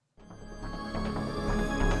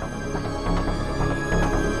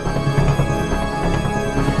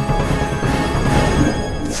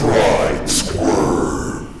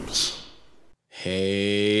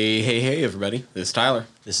everybody. This is Tyler.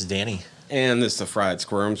 This is Danny. And this is the Fried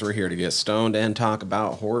Squirms. We're here to get stoned and talk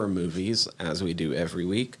about horror movies, as we do every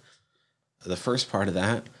week. The first part of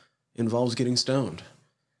that involves getting stoned.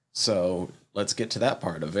 So let's get to that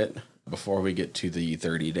part of it before we get to the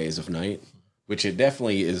 30 Days of Night, which it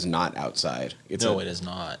definitely is not outside. It is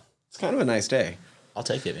not. It's kind of a nice day. I'll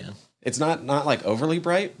take it, man. It's not like overly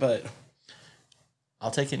bright, but...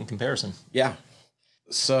 I'll take it in comparison. Yeah.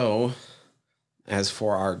 So... as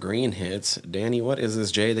for our green hits, Danny, what is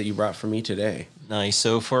this J that you brought for me today? Nice.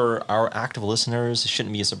 So for our active listeners, it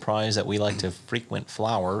shouldn't be a surprise that we like to frequent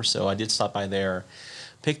Flower. So I did stop by there,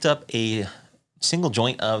 picked up a single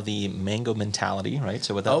joint of the Mango Mentality, right?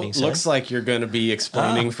 So with that being said... looks like you're going to be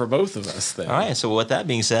explaining for both of us then. All right. So with that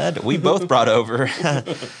being said, we both brought over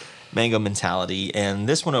Mango Mentality. And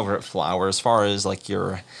this one over at Flower, as far as like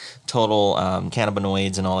your total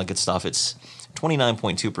cannabinoids and all that good stuff, it's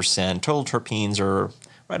 29.2%. Total terpenes are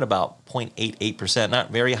right about 0.88%. Not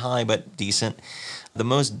very high, but decent. The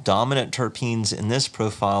most dominant terpenes in this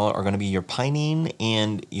profile are going to be your pinene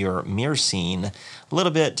and your myrcene. A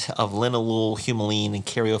little bit of linalool, humulene, and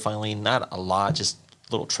caryophyllene. Not a lot, just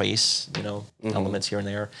little trace, elements here and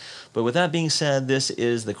there. But with that being said, this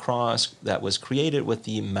is the cross that was created with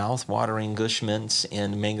the mouth-watering Gush Mints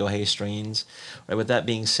and Mango Haze strains. Right, with that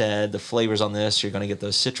being said, the flavors on this, you're going to get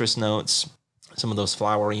those citrus notes, some of those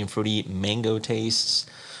flowery and fruity mango tastes,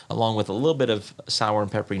 along with a little bit of sour and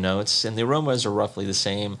peppery notes. And the aromas are roughly the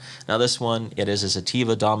same. Now this one, it is a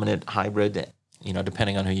sativa-dominant hybrid,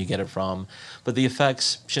 depending on who you get it from. But the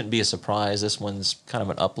effects shouldn't be a surprise. This one's kind of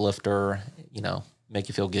an uplifter, make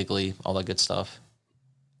you feel giggly, all that good stuff.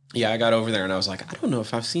 Yeah, I got over there and I was like, I don't know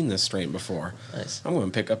if I've seen this strain before. Nice. I'm going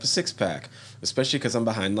to pick up a 6-pack, especially because I'm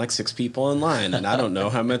behind like 6 people in line and I don't know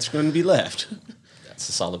how much is going to be left. That's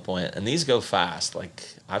a solid point. And these go fast. Like,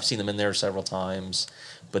 I've seen them in there several times,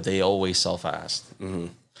 but they always sell fast. Mm-hmm.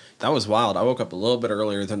 That was wild. I woke up a little bit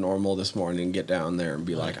earlier than normal this morning and get down there and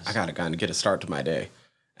be like, I got to kind of get a start to my day.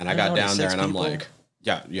 And I got down there and I'm like,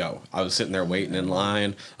 I was sitting there waiting in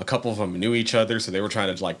line. A couple of them knew each other, so they were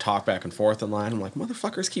trying to like talk back and forth in line. I'm like,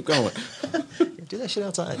 motherfuckers, keep going. Do that shit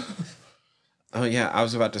outside. Oh, yeah, I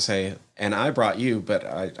was about to say, and I brought you, but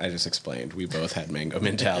I just explained. We both had Mango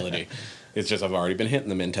Mentality. It's just I've already been hitting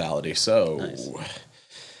the mentality. So nice.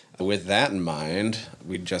 With that in mind,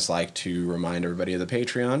 we'd just like to remind everybody of the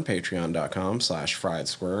Patreon,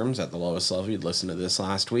 patreon.com/friedsquirms. At the lowest level, you'd listen to this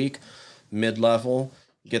last week. Mid-level,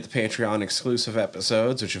 you get the Patreon exclusive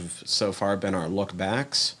episodes, which have so far been our look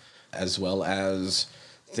backs, as well as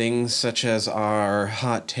things such as our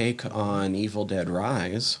hot take on Evil Dead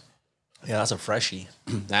Rise. Yeah, that's a freshie.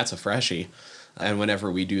 That's a freshie. And whenever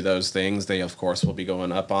we do those things, they, of course, will be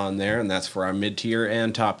going up on there. And that's for our mid-tier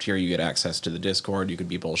and top tier. You get access to the Discord. You could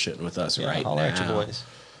be bullshitting with us right now. At your boys.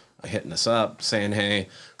 Hitting us up, saying, hey,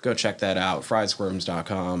 go check that out.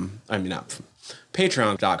 Friedsquirms.com. I mean, not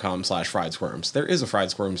patreon.com/friedsquirms. There is a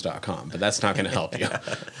friedsquirms.com, but that's not going to help you.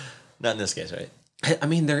 Not in this case, right? I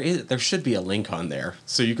mean, there should be a link on there.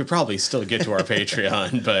 So you could probably still get to our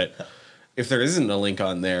Patreon, but... if there isn't a link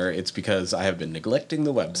on there, it's because I have been neglecting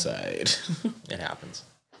the website. It happens.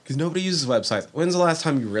 Because nobody uses websites. When's the last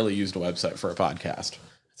time you really used a website for a podcast?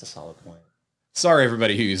 That's a solid point. Sorry,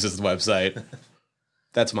 everybody who uses the website.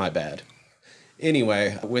 That's my bad.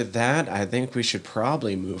 Anyway, with that, I think we should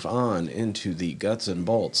probably move on into the guts and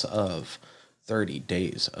bolts of 30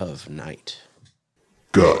 Days of Night.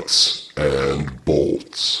 Guts and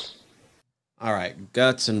bolts. All right,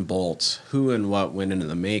 guts and bolts. Who and what went into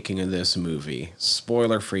the making of this movie?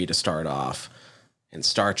 Spoiler-free to start off. And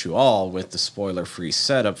start you all with the spoiler-free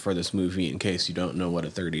setup for this movie in case you don't know what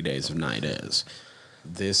a 30 Days of Night is.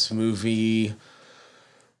 This movie,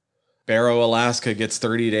 Barrow, Alaska gets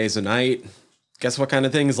 30 Days a Night. Guess what kind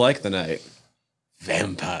of things like the night?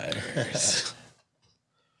 Vampires.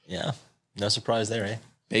 Yeah, no surprise there, eh?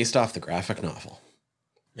 Based off the graphic novel.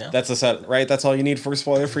 Yeah. That's a set, right? That's all you need for a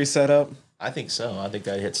spoiler-free setup? I think so. I think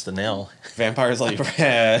that hits the nail. Vampires like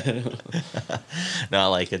bread. No, I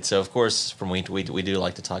like it. So, of course, from week to week, we do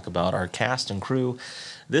like to talk about our cast and crew.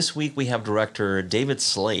 This week, we have director David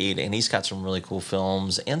Slade, and he's got some really cool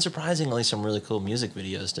films and, surprisingly, some really cool music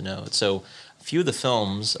videos to note. So, a few of the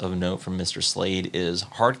films of note from Mr. Slade is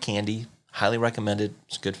Hard Candy. Highly recommended.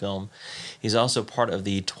 It's a good film. He's also part of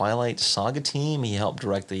the Twilight Saga team. He helped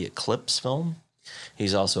direct the Eclipse film.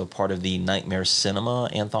 He's also a part of the Nightmare Cinema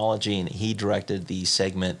anthology, and he directed the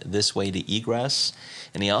segment This Way to Egress.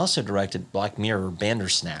 And he also directed Black Mirror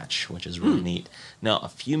Bandersnatch, which is really neat. Now, a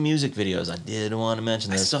few music videos. I did want to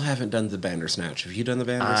mention this. I still haven't done the Bandersnatch. Have you done the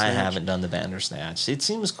Bandersnatch? I haven't done the Bandersnatch. It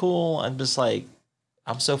seems cool. I'm just like,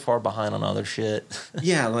 I'm so far behind on other shit.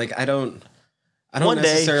 Yeah, like I don't... I don't One day.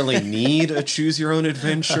 necessarily need a choose your own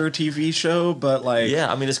adventure TV show, but like,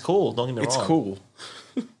 Yeah, I mean, it's cool. Don't get me wrong. it's cool.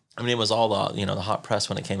 I mean, it was all the hot press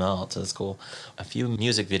when it came out, so it's cool. A few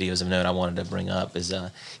music videos of note I wanted to bring up is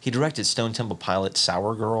he directed Stone Temple Pilots'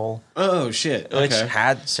 Sour Girl, Oh shit! which Okay.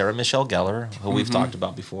 had Sarah Michelle Gellar, who we've talked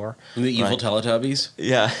about before. The evil Teletubbies.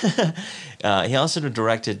 Yeah. He also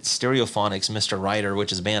directed Stereophonics' Mr. Ryder,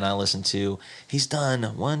 which is a band I listen to. He's done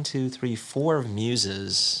 4 of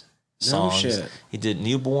Muse's songs. shit. He did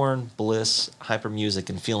Newborn, Bliss, Hyper Music,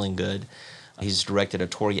 and Feeling Good. He's directed a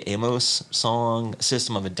Tori Amos song,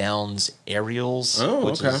 System of a Down's Aerials,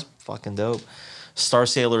 which okay. is fucking dope. Star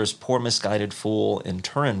Sailor's Poor Misguided Fool, and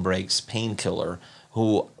Turin Breaks Painkiller,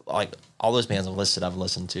 who, like, all those bands I've listed, I've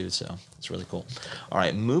listened to, so it's really cool. All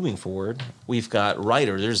right, moving forward, we've got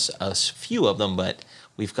writers. There's a few of them, but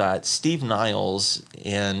we've got Steve Niles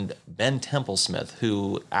and Ben Templesmith,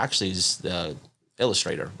 who actually is the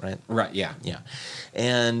illustrator, right? Right. Yeah. Yeah.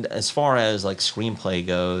 And as far as like screenplay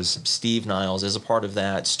goes, Steve Niles is a part of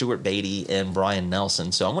that, Stuart Beatty and Brian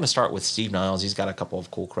Nelson. So I'm going to start with Steve Niles. He's got a couple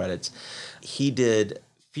of cool credits. He did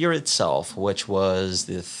Fear Itself, which was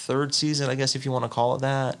the 3rd season, I guess if you want to call it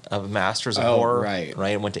that, of Masters of Horror. Right.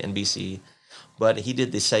 Right. It went to NBC. But he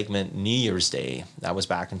did the segment New Year's Day. That was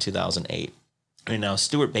back in 2008. And now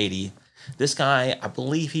Stuart Beatty, this guy, I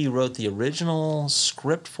believe he wrote the original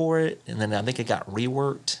script for it, and then I think it got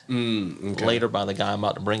reworked later by the guy I'm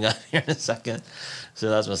about to bring up here in a second.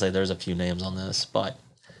 So that's what I say. There's a few names on this, but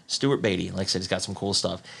Stuart Beatty, like I said, he's got some cool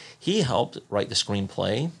stuff. He helped write the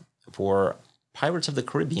screenplay for Pirates of the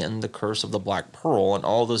Caribbean, The Curse of the Black Pearl, and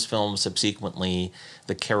all those films subsequently,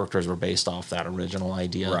 the characters were based off that original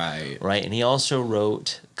idea. Right. And he also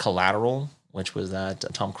wrote Collateral, which was that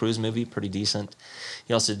Tom Cruise movie, pretty decent.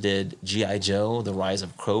 He also did G.I. Joe, The Rise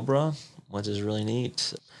of Cobra, which is really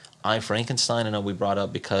neat. I, Frankenstein, I know we brought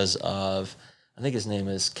up because of, I think his name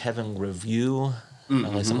is Kevin Review,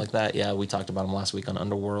 something like that. Yeah, we talked about him last week on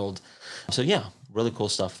Underworld. So yeah, really cool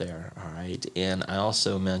stuff there. All right. And I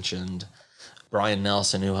also mentioned Brian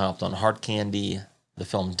Nelson, who helped on Hard Candy, the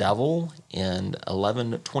film Devil, and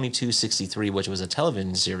 11/22/63, which was a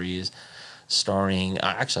television series starring,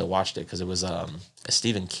 I watched it because it was a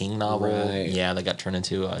Stephen King novel. Right. Yeah, that got turned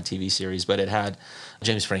into a TV series, but it had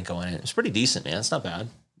James Franco in it. It was pretty decent, man. It's not bad.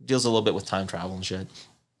 Deals a little bit with time travel and shit.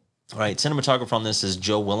 All right, cinematographer on this is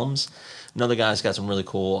Joe Willems. Another guy's got some really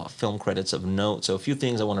cool film credits of note. So a few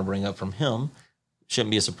things I want to bring up from him.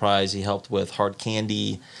 Shouldn't be a surprise. He helped with Hard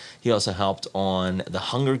Candy. He also helped on The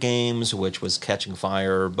Hunger Games, which was Catching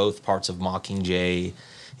Fire, both parts of Mockingjay.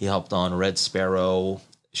 He helped on Red Sparrow.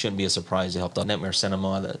 Shouldn't be a surprise. He helped on Nightmare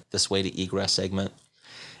Cinema, the This Way to Egress segment.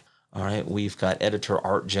 All right, we've got editor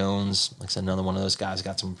Art Jones. Like I said, another one of those guys,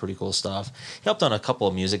 got some pretty cool stuff. He helped on a couple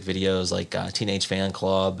of music videos like Teenage Fan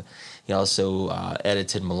Club. He also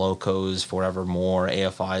edited Moloko's Forevermore,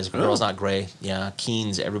 AFI's Girls Not Grey. Yeah,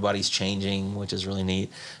 Keen's Everybody's Changing, which is really neat.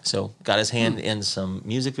 So got his hand in some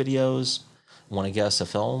music videos. Want to guess a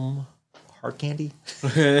film? Hard Candy?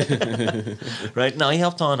 Right? No, he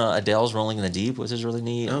helped on Adele's Rolling in the Deep, which is really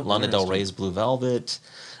neat. Lana Del Rey's Blue Velvet.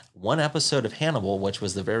 One episode of Hannibal, which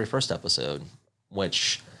was the very first episode,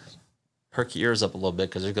 which perk your ears up a little bit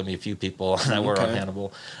because there's going to be a few people that were on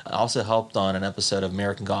Hannibal. I also helped on an episode of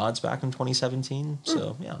American Gods back in 2017.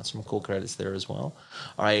 So, yeah, some cool credits there as well.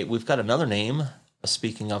 All right, we've got another name.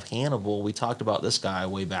 Speaking of Hannibal, we talked about this guy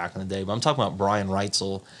way back in the day, but I'm talking about Brian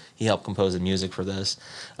Reitzel. He helped compose the music for this.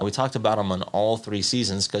 And we talked about him on all 3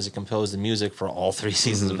 seasons because he composed the music for all 3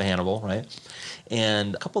 seasons of Hannibal, right?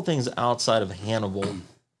 And a couple things outside of Hannibal.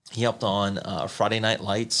 He helped on Friday Night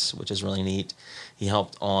Lights, which is really neat. He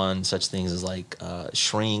helped on such things as like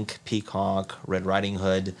Shrink, Peacock, Red Riding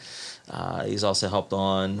Hood. He's also helped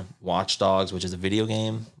on Watch Dogs, which is a video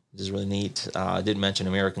game, which is really neat. I did mention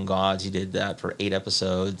American Gods. He did that for 8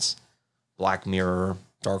 episodes. Black Mirror,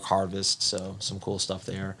 Dark Harvest, so some cool stuff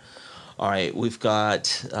there. All right, we've got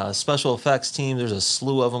special effects team. There's a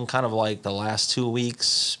slew of them, kind of like the last 2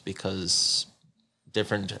 weeks because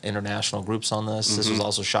different international groups on this. This was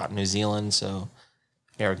also shot in New Zealand, so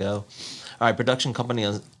there we go. All right, production company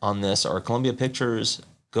on this are Columbia Pictures,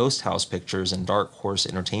 Ghost House Pictures, and Dark Horse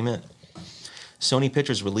Entertainment. Sony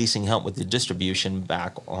Pictures releasing help with the distribution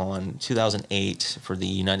back on 2008 for the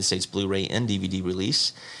United States Blu-ray and DVD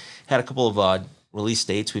release. Had a couple of release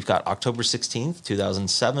dates. We've got October 16th,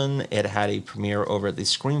 2007. It had a premiere over at the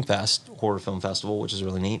Screamfest Horror Film Festival, which is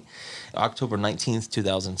really neat. October 19th,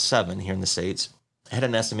 2007 here in the States. Had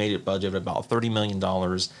an estimated budget of about $30 million,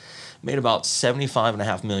 made about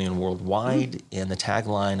 $75.5 million worldwide, and the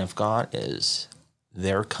tagline I've got is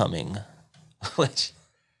 "They're coming," which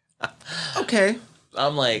Okay.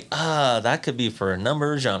 I'm like, that could be for a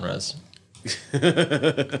number of genres.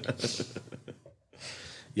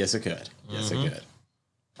 Yes, it could. Yes, it could.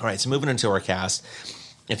 All right, so moving into our cast.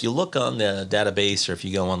 If you look on the database or if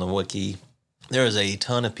you go on the wiki, there is a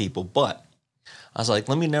ton of people, but I was like,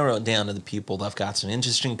 let me narrow it down to the people that have got some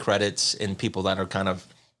interesting credits and people that are kind of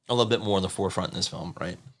a little bit more in the forefront in this film,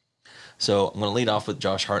 right? So I'm going to lead off with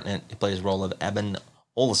Josh Hartnett. He plays the role of Eben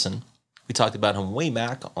Olsen. We talked about him way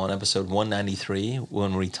back on episode 193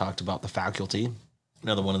 when we talked about The Faculty.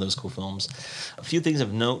 Another one of those cool films. A few things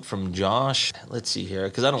of note from Josh. Let's see here,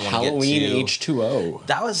 because I don't want to get Halloween H2O.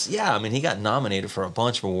 That was, yeah, I mean, he got nominated for a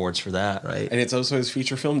bunch of awards for that, right? And it's also his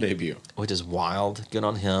feature film debut. Which is wild. Good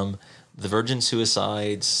on him. The Virgin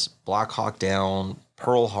Suicides, Black Hawk Down,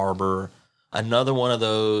 Pearl Harbor. Another one of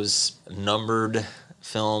those numbered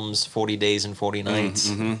films, 40 Days and 40 Nights.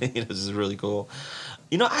 This is really cool.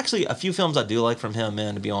 Actually, a few films I do like from him,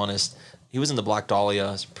 man, to be honest. He was in The Black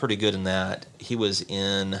Dahlia. He's pretty good in that. He was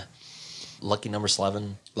in Lucky Number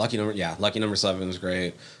 11. Lucky Number 7 is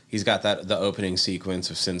great. He's got the opening sequence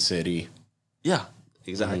of Sin City. Yeah,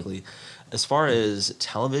 exactly. As far as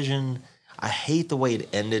television, I hate the way it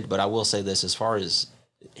ended, but I will say this. As far as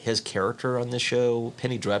his character on this show,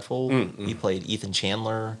 Penny Dreadful, he played Ethan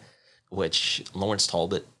Chandler, which Lawrence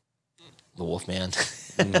Talbot, the Wolfman.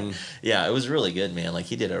 Yeah, it was really good, man. Like,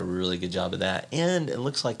 he did a really good job of that. And it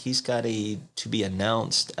looks like he's got a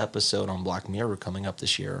to-be-announced episode on Black Mirror coming up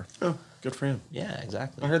this year. Oh, good for him. Yeah,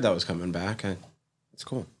 exactly. I heard that was coming back. It's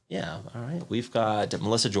cool. Yeah, all right. We've got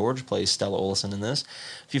Melissa George plays Stella Olsen in this.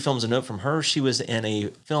 A few films to note from her. She was in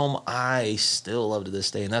a film I still love to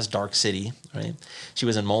this day, and that's Dark City, right? She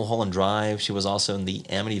was in Mulholland Drive. She was also in the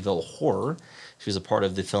Amityville Horror. She was a part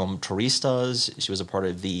of the film Turistas. She was a part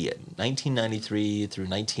of the 1993 through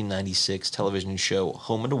 1996 television show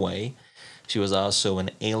Home and Away. She was also an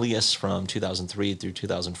Alias from 2003 through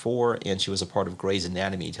 2004, and she was a part of Grey's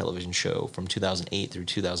Anatomy television show from 2008 through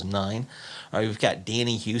 2009. All right, we've got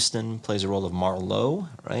Danny Houston, plays the role of Marlowe,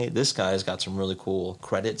 right? This guy's got some really cool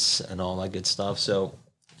credits and all that good stuff. So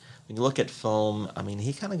when you look at film, I mean,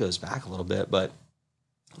 he kind of goes back a little bit, but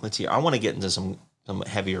let's see. I want to get into some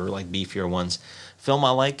heavier, like beefier ones. Film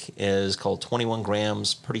I like is called 21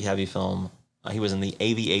 Grams, pretty heavy film. He was in The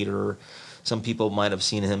Aviator. Some people might have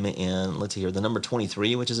seen him in, let's see here, The Number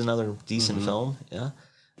 23, which is another decent film. Yeah.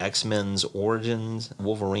 X-Men's Origins,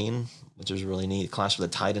 Wolverine, which was really neat. Clash of the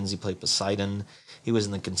Titans, he played Poseidon. He was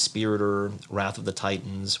in The Conspirator, Wrath of the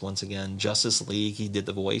Titans, once again. Justice League, he did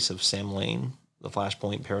the voice of Sam Lane, the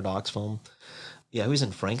Flashpoint Paradox film. Yeah, he was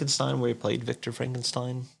in Frankenstein, where he played Victor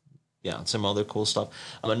Frankenstein. Yeah, some other cool stuff.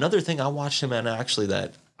 Another thing I watched him in, actually,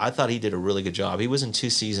 that I thought he did a really good job. He was in 2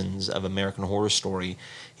 seasons of American Horror Story.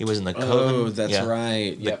 He was in the Coven. Oh, that's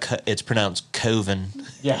right. Yep. It's pronounced Coven.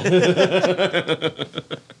 Yeah.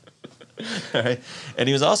 All right. And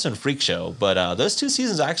he was also in Freak Show. But those 2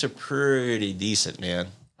 seasons are actually pretty decent, man.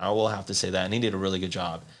 I will have to say that. And he did a really good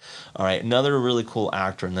job. All right. Another really cool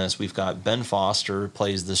actor in this. We've got Ben Foster,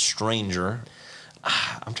 plays the Stranger.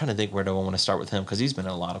 I'm trying to think where do I want to start with him, because he's been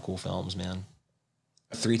in a lot of cool films, man.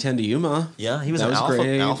 310 to Yuma. Yeah, he was in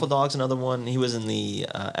Alpha Dog's another one. He was in the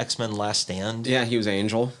X-Men Last Stand. Yeah, he was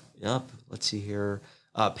Angel. Yep. Let's see here.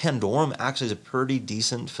 Pandorum actually is a pretty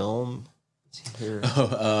decent film. Let's see here.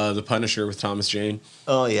 The Punisher with Thomas Jane.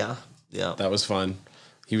 Oh, yeah. Yeah. That was fun.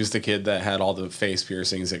 He was the kid that had all the face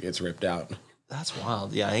piercings that gets ripped out. That's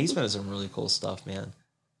wild. Yeah, he's been in some really cool stuff, man.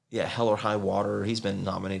 Yeah, Hell or High Water. He's been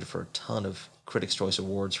nominated for a ton of Critics' Choice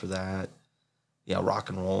Awards for that. Yeah, Rock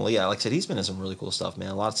and Roll. Yeah, like I said, he's been in some really cool stuff,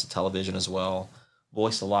 man. Lots of television as well.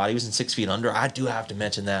 Voiced a lot. He was in 6 Feet Under. I do have to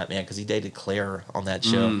mention that, man, because he dated Claire on that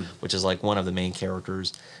show, which is like one of the main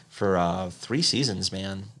characters for 3 seasons,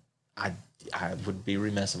 man. I would be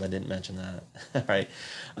remiss if I didn't mention that. All right.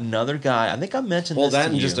 Another guy, I think I mentioned this to you. Well,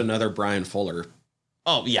 that and just another Brian Fuller.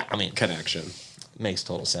 Oh, yeah, I mean. Connection. Makes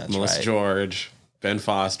total sense, Melissa right? George, Ben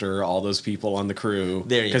Foster, all those people on the crew.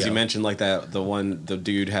 There you go. Because you mentioned like that, the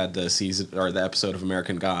dude had the season or the episode of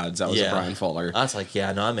American Gods. That was a Brian Fuller. I was like,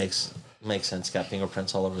 yeah, no, that makes sense. Got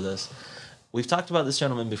fingerprints all over this. We've talked about this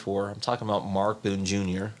gentleman before. I'm talking about Mark Boone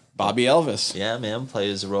Jr. Bobby Elvis. Yeah, man,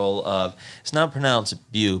 plays the role of, it's not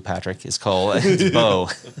pronounced Bew, Patrick. It's Bo.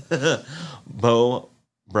 Bo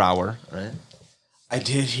Brower, right? I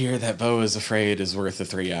did hear that Bo is Afraid is worth the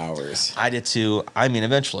 3 hours. I did too. I mean,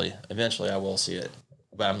 eventually I will see it.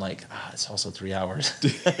 But I'm like, it's also 3 hours,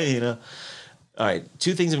 you know? All right,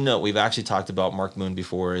 2 things of note. We've actually talked about Mark Boone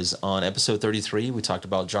before. Is on episode 33, we talked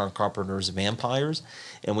about John Carpenter's Vampires.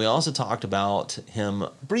 And we also talked about him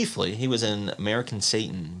briefly. He was in American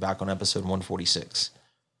Satan back on episode 146.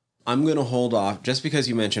 I'm going to hold off, just because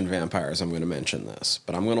you mentioned vampires, I'm going to mention this,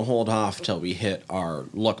 but I'm going to hold off till we hit our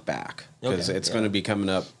look back, because it's going to be coming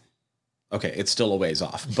up. Okay, it's still a ways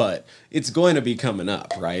off, but it's going to be coming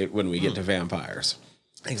up, right, when we get to vampires.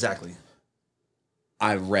 Exactly.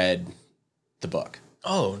 I read the book.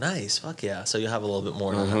 Oh, nice. Fuck yeah. So you have a little bit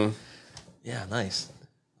more. Yeah, nice.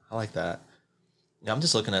 I like that. Yeah, I'm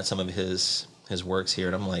just looking at some of his works here,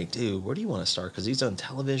 and I'm like, dude, where do you want to start? Because he's done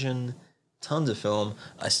television, tons of film.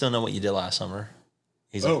 I Still Know What You Did Last Summer.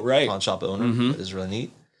 He's a pawn shop owner. That is really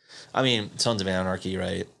neat. I mean, Sons of Anarchy,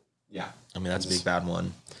 right? Yeah. I mean, that's a big bad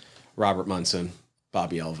one. Robert Munson,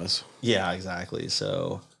 Bobby Elvis. Yeah, exactly.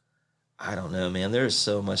 So, I don't know, man. There's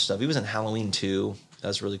so much stuff. He was in Halloween 2.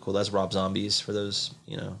 That's really cool. That's Rob Zombies, for those,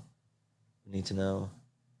 who need to know.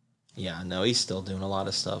 Yeah, no, he's still doing a lot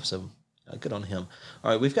of stuff, so good on him.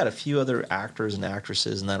 All right, we've got a few other actors and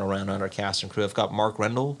actresses, and that'll round out our cast and crew. I've got Mark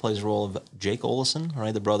Rendell, plays the role of Jake Olson,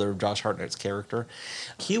 right, the brother of Josh Hartnett's character.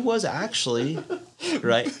 He was actually,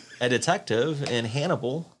 right, a detective in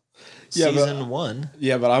Hannibal, season 1.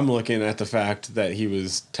 Yeah, but I'm looking at the fact that he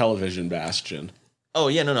was television Bastion. Oh,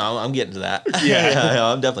 yeah, no, I'm getting to that. Yeah,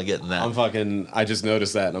 I'm definitely getting that. I just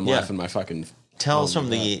noticed that, and I'm laughing my fucking... Tells from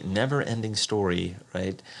the Never-Ending Story,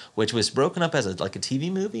 right? Which was broken up as a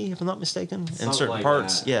TV movie, if I'm not mistaken, in certain like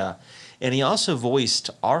parts. that. Yeah, and he also voiced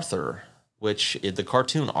Arthur, which is the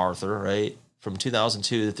cartoon Arthur, right, from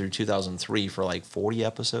 2002 through 2003 for like 40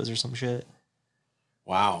 episodes or some shit.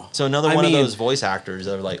 Wow. So another one of those voice actors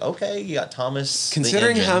that are like, okay, you got Thomas.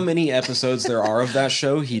 Considering how many episodes there are of that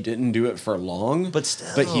show, he didn't do it for long. But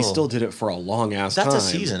he still did it for a long ass time. That's a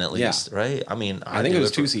season at least, right? I mean, I think it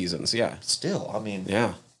was 2 seasons. Yeah. Still, I mean,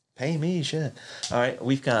 yeah. Pay me, shit. All right,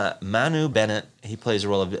 we've got Manu Bennett. He plays the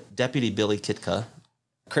role of Deputy Billy Kitka.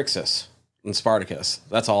 Crixus and Spartacus.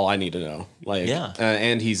 That's all I need to know.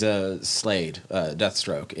 And he's a Slade,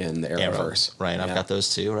 Deathstroke in the Arrowverse. Right, I've got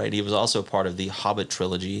those two, right? He was also part of the Hobbit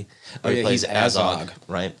trilogy. He plays Azog.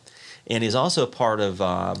 Right? And he's also part of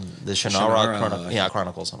the Shannara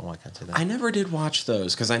Chronicles. I don't know why I can't say that. I never did watch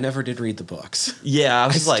those because I never did read the books. Yeah,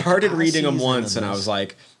 I started reading them once and I was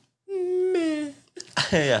like, meh.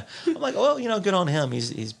 Yeah. I'm like, well, good on him.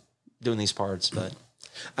 He's doing these parts, but...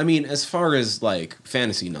 I mean, as far as like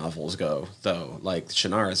fantasy novels go, though, like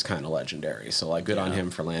Shannara is kind of legendary. So like, good on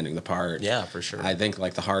him for landing the part. Yeah, for sure. I think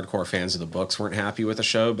like the hardcore fans of the books weren't happy with the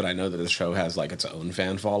show, but I know that the show has like its own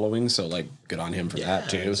fan following. So like, good on him for that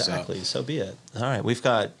too. Exactly. So be it. All right, we've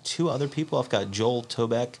got 2 other people. I've got Joel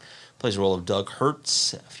Tobeck, plays the role of Doug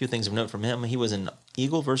Hertz. A few things of note from him. He was in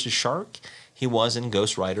Eagle versus Shark. He was in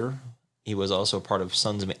Ghost Rider. He was also part of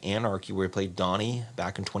Sons of Anarchy, where he played Donnie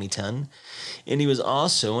back in 2010. And he was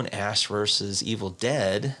also in Ash vs. Evil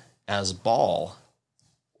Dead as Ball.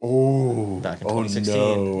 Oh, back in 2016.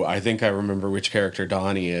 No. I think I remember which character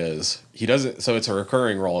Donnie is. He doesn't, so it's a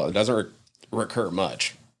recurring role. It doesn't recur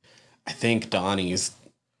much. I think Donnie's,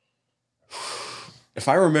 if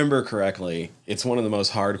I remember correctly, it's one of the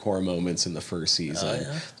most hardcore moments in the first season.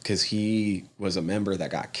 Because he was a member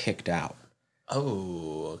that got kicked out.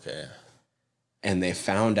 Oh, okay. And they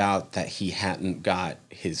found out that he hadn't got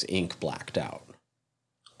his ink blacked out.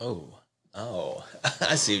 Oh,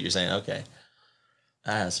 I see what you're saying. Okay,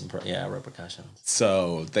 that has some repercussions.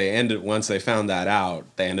 So once they found that out,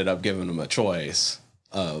 they ended up giving him a choice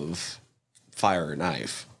of fire or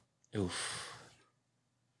knife. Oof!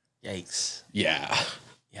 Yikes! Yeah.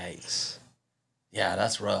 Yikes! Yeah,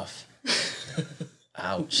 that's rough.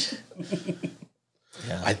 Ouch.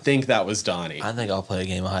 Yeah. I think that was Donnie. I think I'll play a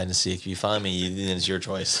game of hide and seek. If you find me, then it's your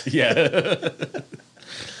choice. Yeah.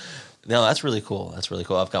 No, that's really cool. That's really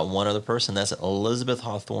cool. I've got one other person. That's Elizabeth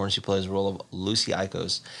Hawthorne. She plays the role of Lucy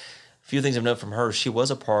Icos. A few things of note from her. She was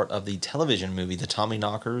a part of the television movie, The Tommy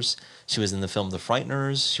Knockers. She was in the film The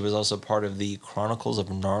Frighteners. She was also part of the Chronicles of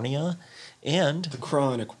Narnia. And... The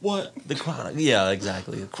Chronic. What? The Chronic. Yeah,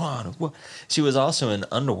 exactly. The Chronic. What? She was also in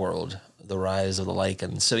Underworld, The Rise of the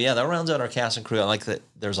Lycans. So yeah, that rounds out our cast and crew. I like that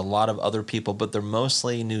there's a lot of other people, but they're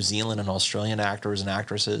mostly New Zealand and Australian actors and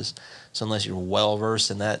actresses. So unless you're well versed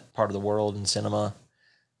in that part of the world in cinema.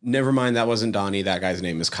 Never mind, that wasn't Donnie. That guy's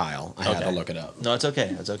name is Kyle. I had to look it up. No, it's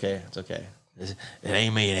okay. It's okay. It's okay. It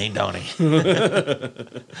ain't me. It ain't Donnie.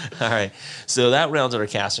 All right. So that rounds out our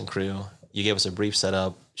cast and crew. You gave us a brief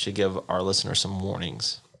setup. Should give our listeners some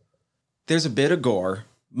warnings. There's a bit of gore,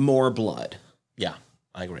 more blood. Yeah,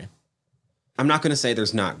 I agree. I'm not going to say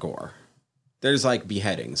there's not gore. There's like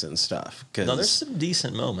beheadings and stuff. No, there's some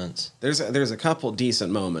decent moments. There's a couple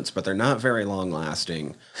decent moments, but they're not very long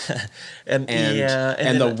lasting. and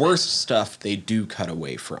the worst stuff they do cut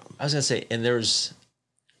away from. I was going to say, and there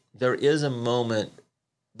is a moment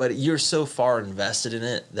but you're so far invested in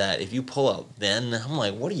it that if you pull out then, I'm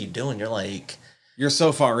like, what are you doing? You're like, You're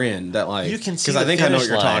so far in that like you can see because I think I know what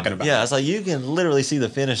you're line. talking about. Yeah, it's like you can literally see the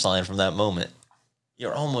finish line from that moment.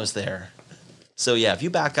 You're almost there. So yeah, if you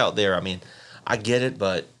back out there, I mean, I get it,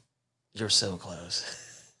 but you're so close.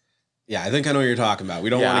 Yeah, I think I know what you're talking about. We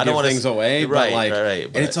don't Yeah, want I to don't give wanna things s- away, right, but like, right,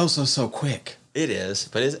 and but- it's also so quick. It is,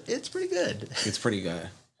 but it's pretty good. It's pretty good.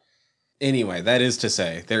 Anyway, that is to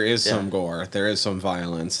say, there is some Yeah. gore, there is some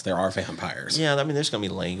violence, there are vampires. Yeah, I mean, there's gonna be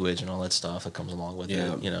language and all that stuff that comes along with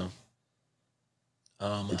Yeah. it. You know.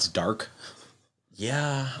 It's dark.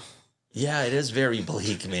 Yeah, it is very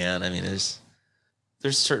bleak, man. I mean,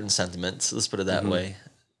 there's certain sentiments. Let's put it that way.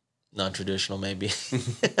 Non-traditional, maybe.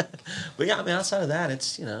 But yeah, I mean, outside of that,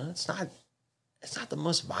 it's it's not the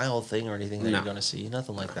most vile thing or anything that No. you're gonna see.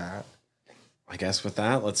 Nothing like that. I guess with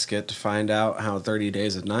that, let's get to find out how 30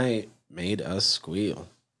 Days of Night made us squeal.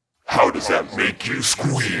 How does that make you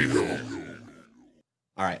squeal?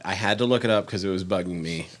 All right, I had to look it up because it was bugging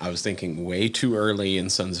me. I was thinking way too early in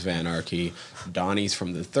Sons of Anarchy. Donnie's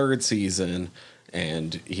from the 3rd season,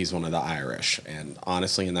 and he's one of the Irish. And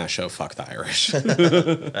honestly, in that show, fuck the Irish.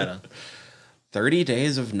 Right on. 30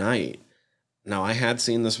 Days of Night. Now, I had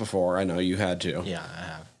seen this before. I know you had too. Yeah, I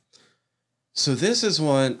have. So this is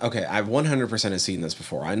one, okay, I've 100% have seen this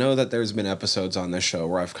before. I know that there's been episodes on this show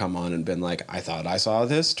where I've come on and been like, I thought I saw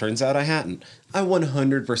this. Turns out I hadn't. I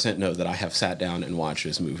 100% know that I have sat down and watched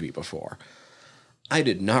this movie before. I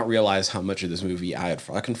did not realize how much of this movie I had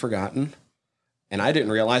fucking forgotten. And I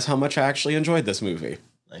didn't realize how much I actually enjoyed this movie.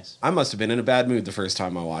 Nice. I must have been in a bad mood the first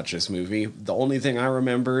time I watched this movie. The only thing I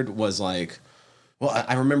remembered was like, well,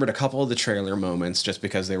 I remembered a couple of the trailer moments just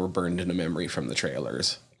because they were burned into memory from the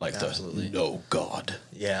trailers. Like Absolutely. the no God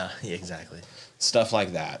Yeah, exactly. stuff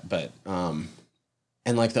like that. But and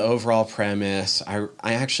like the overall premise, I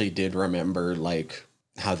actually did remember like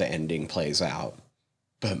how the ending plays out.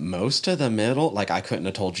 But most of the middle, like I couldn't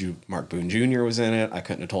have told you Mark Boone Jr. was in it. I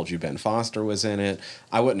couldn't have told you Ben Foster was in it.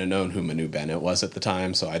 I wouldn't have known who Manu Bennett was at the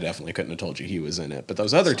time, so I definitely couldn't have told you he was in it. But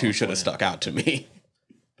those other two should have stuck out to me.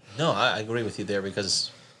 No, I agree with you there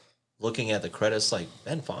because looking at the credits, like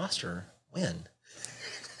Ben Foster, when?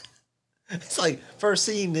 It's like first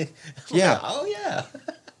scene. Yeah. Oh yeah.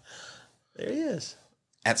 There he is.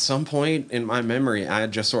 At some point in my memory, I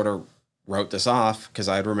had just sort of wrote this off because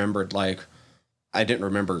I had remembered like I didn't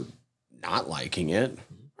remember not liking it.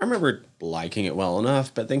 I remembered liking it well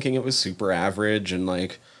enough, but thinking it was super average and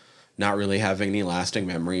like not really having any lasting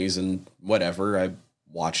memories and whatever. I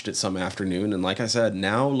watched it some afternoon, and like I said,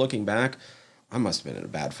 now looking back, I must have been in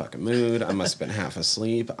a bad fucking mood. I must have been half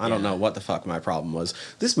asleep. I don't know what the fuck my problem was.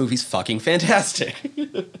 This movie's fucking fantastic.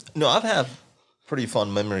 No, I've had pretty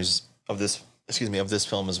fond memories of this. Excuse me, of this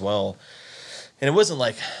film as well. And it wasn't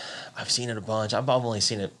like I've seen it a bunch. I've only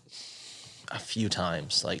seen it a few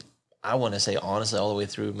times. Like I want to say honestly, all the way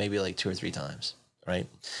through, maybe like 2 or 3 times, right?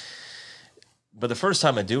 But the first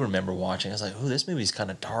time I do remember watching, I was like, "Oh, this movie's kind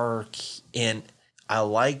of dark," and I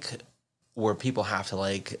like where people have to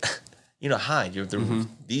like, hide.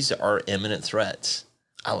 These are imminent threats.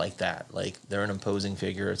 I like that. Like they're an imposing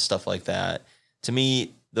figure, stuff like that. To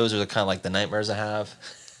me, those are the kind of like the nightmares I have.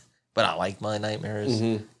 But I like my nightmares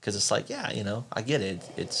because it's like, yeah, I get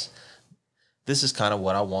it. This is kind of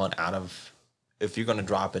what I want out of. If you're going to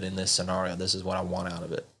drop it in this scenario, this is what I want out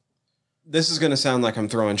of it. This is going to sound like I'm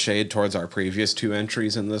throwing shade towards our previous 2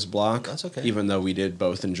 entries in this block. That's okay. Even though we did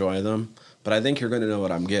both enjoy them. But I think you're going to know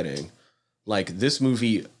what I'm getting. Like, this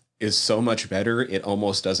movie is so much better, it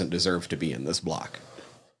almost doesn't deserve to be in this block.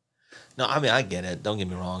 No, I mean I get it. Don't get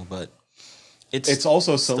me wrong, but It's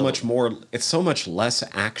also so still- much more, it's so much less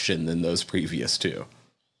action than those previous 2.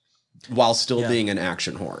 While still Yeah. being an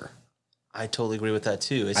action horror. I totally agree with that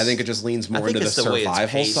too. I think it just leans more think into the it's the way it's survival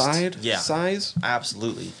paced. side. Yeah. Size.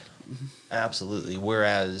 Absolutely.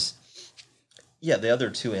 Whereas, yeah, the other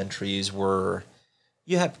 2 entries were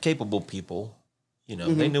you have capable people.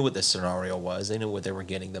 They knew what the scenario was. They knew what they were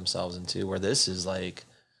getting themselves into. Where this is like,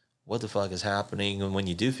 what the fuck is happening? And when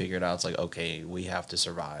you do figure it out, it's like, okay, we have to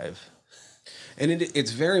survive. And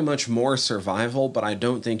it's very much more survival, but I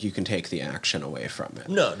don't think you can take the action away from it.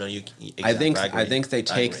 No, you. Exactly, I agree. think they I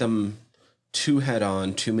take agree. them too head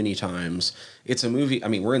on too many times. It's a movie. I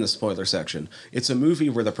mean, we're in the spoiler section. It's a movie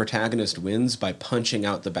where the protagonist wins by punching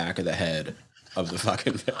out the back of the head of the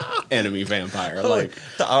fucking enemy vampire. Like,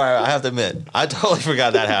 All right, I have to admit, I totally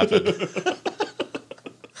forgot that happened.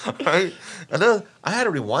 Right? I had to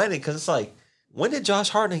rewind it because it's like, when did Josh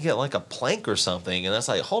Hartnett get like a plank or something? And that's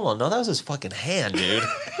like, hold on, no, that was his fucking hand, dude.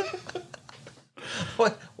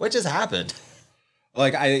 What just happened?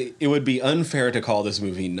 it would be unfair to call this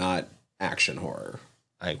movie not action horror.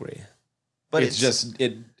 I agree. But It's just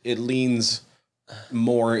it leans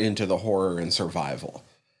more into the horror and survival.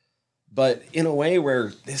 But in a way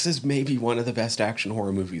where this is maybe one of the best action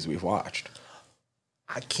horror movies we've watched.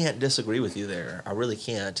 I can't disagree with you there. I really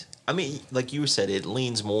can't. I mean, like you said, it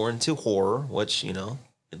leans more into horror, which, you know,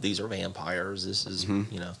 these are vampires. This is,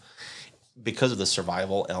 you know, because of the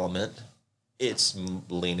survival element, it's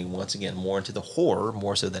leaning once again more into the horror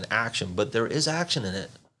more so than action. But there is action in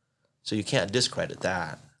it. So you can't discredit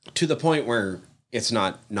that. To the point where it's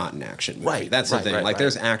not an action movie. Right, That's the right, thing. right, like right.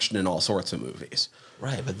 there's action in all sorts of movies.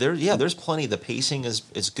 Right, but there's plenty. The pacing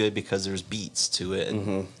is good because there's beats to it,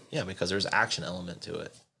 and because there's action element to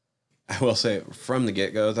it. I will say from the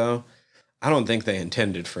get-go though, I don't think they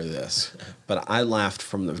intended for this, but I laughed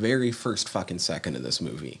from the very first fucking second of this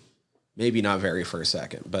movie. Maybe not very first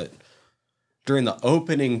second, but during the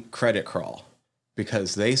opening credit crawl,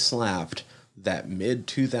 because they slapped that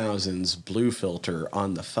mid-2000s blue filter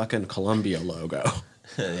on the fucking Columbia logo.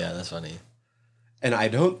 Yeah, that's funny. And I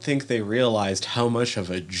don't think they realized how much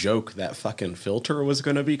of a joke that fucking filter was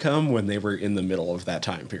going to become when they were in the middle of that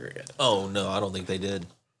time period. Oh, no, I don't think they did.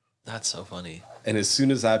 That's so funny. And as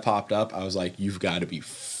soon as that popped up, I was like, you've got to be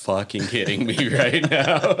fucking kidding me right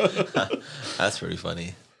now. That's pretty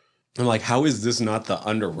funny. I'm like, how is this not the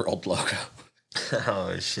Underworld logo?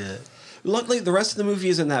 Oh, shit. Luckily, the rest of the movie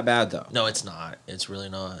isn't that bad, though. No, it's not. It's really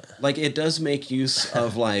not. Like, it does make use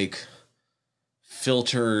of, like,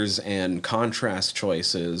 filters and contrast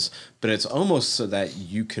choices, but it's almost so that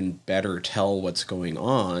you can better tell what's going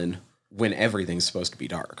on when everything's supposed to be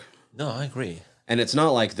dark. No, I agree. And it's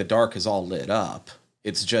not like the dark is all lit up.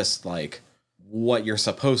 It's just like what you're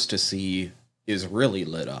supposed to see is really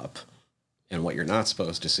lit up, and what you're not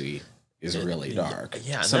supposed to see is really dark.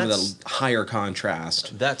 Yeah, some of the higher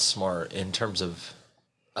contrast. That's smart in terms of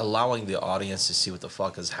allowing the audience to see what the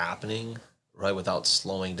fuck is happening, right, without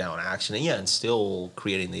slowing down action. And and still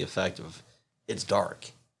creating the effect of it's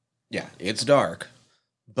dark. Yeah, it's dark,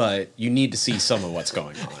 but you need to see some of what's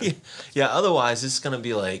going on. Yeah, otherwise it's going to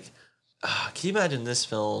be like, can you imagine this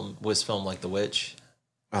film was filmed like The Witch?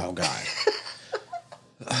 Oh, God.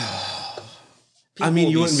 People I mean,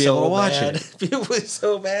 would you wouldn't be able to watch mad. it. People would be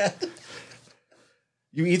so mad.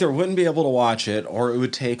 You either wouldn't be able to watch it, or it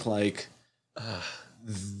would take, like,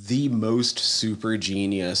 the most super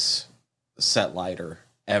genius set lighter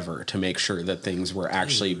ever to make sure that things were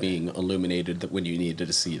actually being illuminated when you needed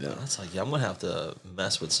to see them. That's like, I'm going to have to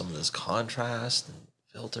mess with some of this contrast and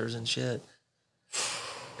filters and shit.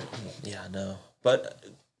 Yeah, no. But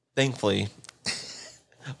thankfully,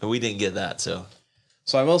 we didn't get that, so.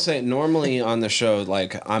 So I will say, normally on the show,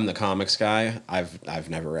 like, I'm the comics guy. I've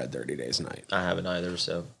never read 30 Days a Night. I haven't either,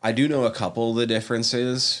 so. I do know a couple of the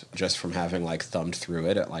differences just from having, like, thumbed through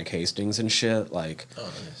it at, like, Hastings and shit. Like,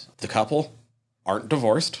 the couple aren't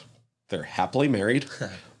divorced. They're happily married.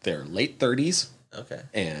 They're late 30s. Okay.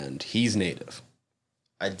 And he's native.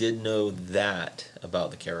 I did know that about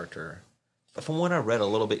the character. But from what I read a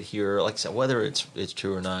little bit here, like I said, whether it's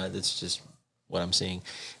true or not, it's just what I'm seeing,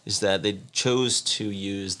 is that they chose to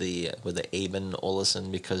use the Aben Olison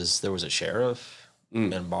because there was a sheriff in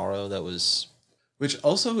Barrow that was... Which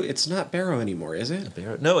also, it's not Barrow anymore, is it?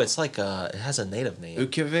 No, it's like, it has a native name.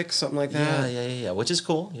 Ukivik, something like that? Yeah, which is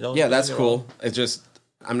cool. You know, Yeah, that's cool. It's just,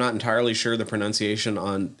 I'm not entirely sure the pronunciation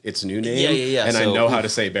on its new name. Yeah. And So, I know how to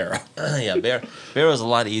say Barrow. Yeah, Barrow's a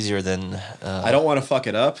lot easier than... I don't want to fuck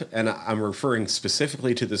it up, and I'm referring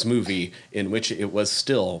specifically to this movie in which it was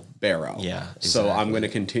still Barrow. Yeah, So I'm exactly. going to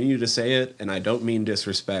continue to say it, and I don't mean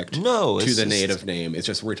disrespect No, to it's the just native name. It's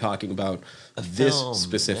just we're talking about this film.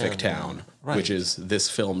 specific Yeah, town, right. which is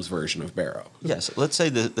this film's version of Barrow. Yes, let's say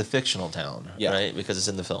the fictional town, Yeah. right? Because it's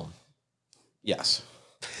in the film. Yes.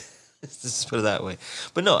 Let's just put it that way.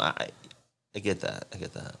 But no, I get that. I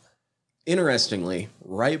get that. Interestingly,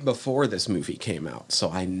 right before this movie came out, so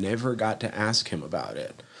I never got to ask him about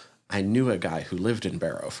it, I knew a guy who lived in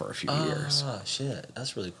Barrow for a few years. Ah, shit.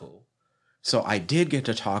 That's really cool. So I did get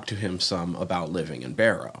to talk to him some about living in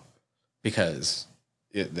Barrow, because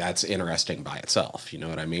that's interesting by itself. You know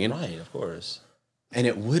what I mean? Right, of course. And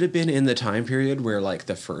it would have been in the time period where, like,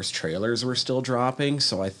 the first trailers were still dropping.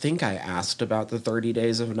 So I think I asked about the 30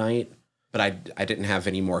 Days of Night, but I didn't have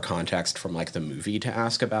any more context from, like, the movie to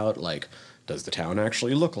ask about. Like, does the town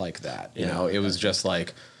actually look like that? You know, it was just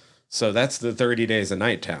like, so that's the 30 Days of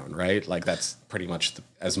Night town, right? Like, that's pretty much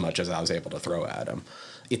as much as I was able to throw at him.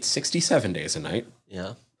 It's 67 Days a Night.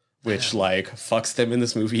 Yeah. Which, like, fucks them in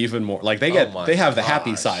this movie even more. Like, they have the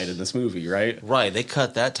happy side in this movie, right? Right. They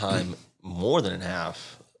cut that time more than in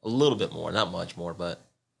half. A little bit more. Not much more, but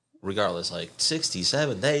regardless, like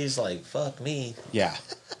 67 days, like, fuck me. Yeah.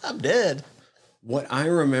 I'm dead. What I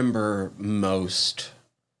remember most,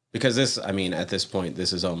 because this, I mean, at this point,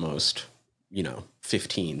 this is almost,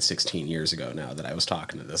 15, 16 years ago now that I was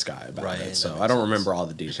talking to this guy about it. So I don't remember all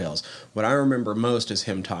the details. What I remember most is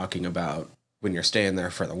him talking about when you're staying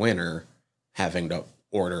there for the winter, having to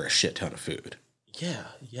order a shit ton of food. Yeah,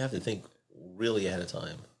 you have to think really ahead of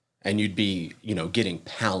time. And you'd be, getting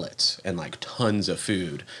pallets and like tons of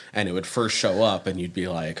food. And it would first show up and you'd be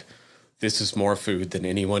like, this is more food than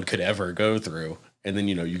anyone could ever go through. And then,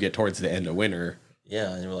 you get towards the end of winter.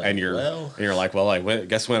 Yeah, and you're like, you're like, well,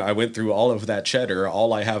 guess when I went through all of that cheddar,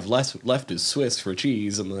 all I have left is Swiss for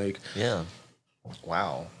cheese. And like, yeah,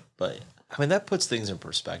 wow. But I mean, that puts things in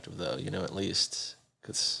perspective, though. At least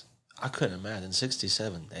because I couldn't imagine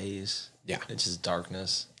 67 days. Yeah, it's just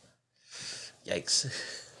darkness. Yikes.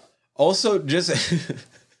 Also, just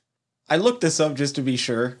I looked this up just to be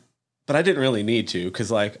sure, but I didn't really need to because,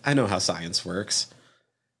 like, I know how science works.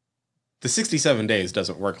 The 67 days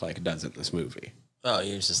doesn't work like it does in this movie. Oh,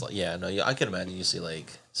 you're just like, yeah, no, I can imagine you see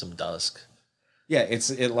like some dusk. Yeah,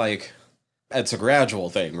 it's a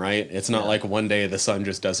gradual thing, right? It's not like one day the sun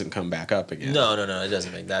just doesn't come back up again. No, it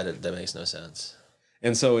doesn't make that makes no sense.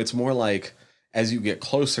 And so it's more like as you get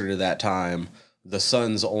closer to that time, the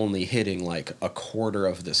sun's only hitting like a quarter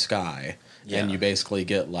of the sky, and you basically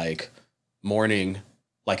get like morning,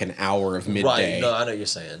 like an hour of midday. Right, no, I know what you're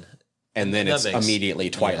saying. And then it's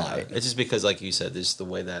immediately twilight. Yeah. It's just because, like you said, this the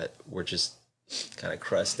way that we're just kind of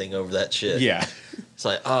crusting over that shit. Yeah. It's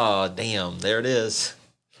like, oh, damn, there it is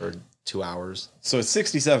for 2 hours. So it's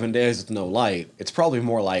 67 days with no light. It's probably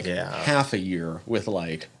more like half a year with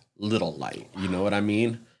like little light. You know what I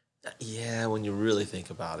mean? Yeah, when you really think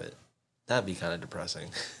about it, that'd be kind of depressing.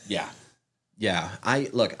 Yeah. Yeah. I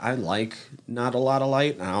like not a lot of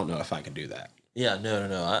light, and I don't know if I could do that. Yeah,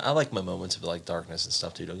 no. I like my moments of like darkness and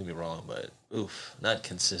stuff too. Don't get me wrong, but not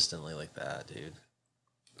consistently like that, dude.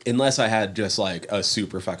 Unless I had just like a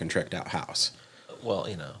super fucking tricked out house. Well,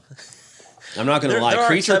 I'm not gonna lie. There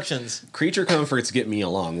are exceptions. Creature comforts get me a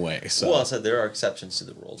long way. So well, I said there are exceptions to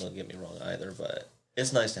the rule. Don't get me wrong either, but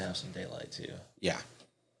it's nice to have some daylight too. Yeah.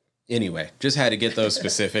 Anyway, just had to get those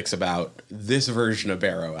specifics about this version of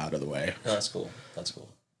Barrow out of the way. No, that's cool. That's cool.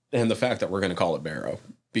 And the fact that we're gonna call it Barrow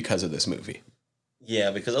because of this movie.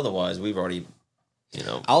 Yeah, because otherwise we've already,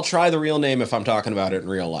 I'll try the real name if I'm talking about it in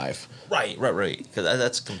real life. Right. Because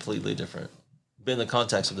that's completely different. But in the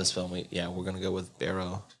context of this film, we're going to go with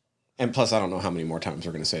Barrow. And plus, I don't know how many more times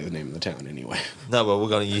we're going to say the name of the town anyway. No, but we're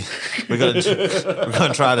going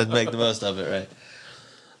to try to make the most of it, right?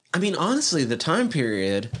 I mean, honestly, the time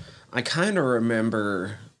period, I kind of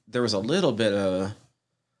remember there was a little bit of,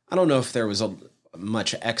 I don't know if there was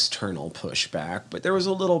much external pushback, but there was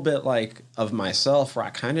a little bit like of myself where I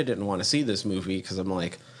kind of didn't want to see this movie because I'm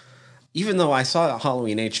like, even though I saw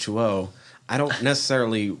Halloween H2O, I don't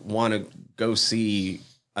necessarily want to go see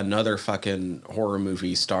another fucking horror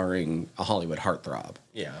movie starring a Hollywood heartthrob.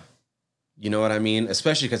 Yeah. You know what I mean?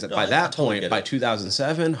 Especially because by that point, by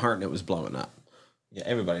 2007, Hartnett was blowing up. Yeah,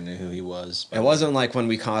 everybody knew who he was. It wasn't like when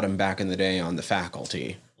we caught him back in the day on The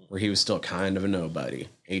Faculty, where he was still kind of a nobody.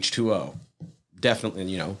 H2O.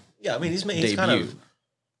 Definitely, Yeah, I mean, he's kind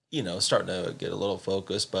of, starting to get a little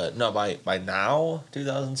focus, but no, by now,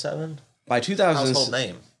 2007? Household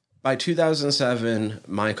name. By 2007,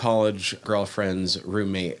 my college girlfriend's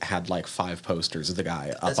roommate had like 5 posters of the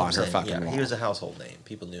guy up on her fucking wall. He was a household name.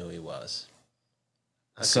 People knew who he was.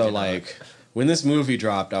 So, like, when this movie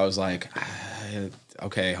dropped, I was like,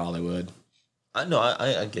 okay, Hollywood.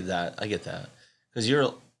 I get that. I get that. Because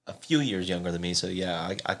you're a few years younger than me, so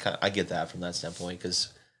yeah, I get that from that standpoint.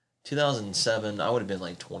 Because 2007, I would have been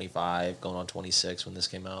like 25, going on 26 when this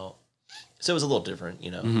came out. So it was a little different,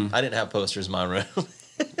 I didn't have posters in my room.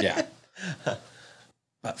 Yeah.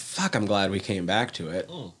 But fuck, I'm glad we came back to it.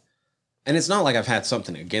 And it's not like I've had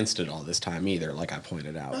something against it all this time either, like I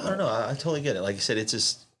pointed out. No, I totally get it. Like you said, it's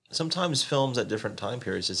just sometimes films at different time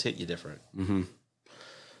periods just hit you different. Mm-hmm.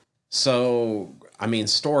 So, I mean,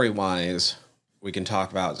 story-wise, we can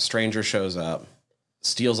talk about stranger shows up,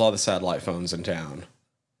 steals all the satellite phones in town,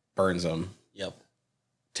 burns them. Yep.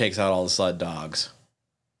 Takes out all the sled dogs,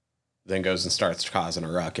 then goes and starts causing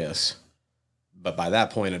a ruckus. But by that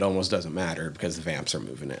point, it almost doesn't matter because the vamps are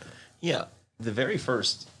moving in. Yeah. The very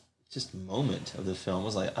first just moment of the film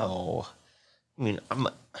was like, oh, I mean,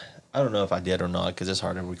 I don't know if I did or not because it's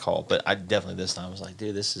hard to recall, but I definitely this time was like,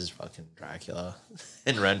 dude, this is fucking Dracula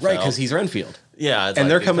in Renfield. Right, because he's Renfield. Yeah. And like,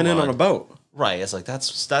 they're coming in on a boat. Right. It's like,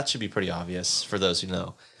 that should be pretty obvious for those who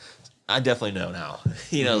know. I definitely know now.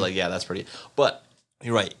 Like, yeah, that's pretty. But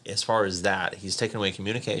you're right. As far as that, he's taken away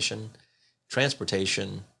communication,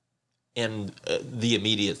 transportation, and the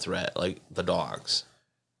immediate threat, like the dogs.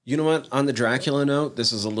 You know what? On the Dracula note,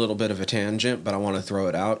 this is a little bit of a tangent, but I want to throw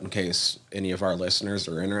it out in case any of our listeners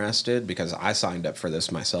are interested, because I signed up for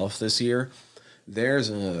this myself this year. There's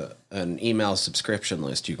an email subscription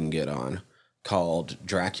list you can get on called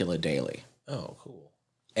Dracula Daily. Oh, cool.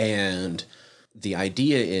 And the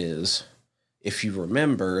idea is, if you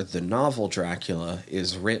remember, the novel Dracula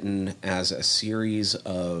is written as a series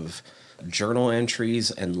of journal entries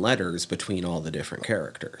and letters between all the different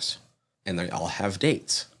characters. And they all have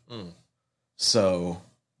dates. So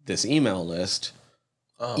this email list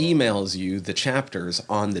emails you the chapters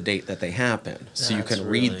on the date that they happen. So you can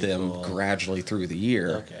read really them cool. gradually through the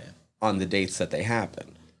year on the dates that they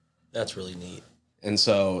happen. That's really neat. And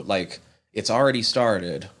so, like, it's already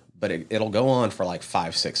started, but it'll go on for like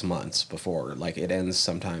 5-6 months before, like, it ends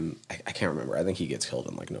sometime. I can't remember. I think he gets killed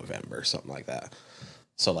in like November or something like that.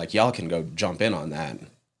 So, like, y'all can go jump in on that.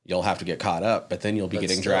 You'll have to get caught up, but then you'll be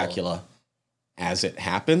getting Dracula as it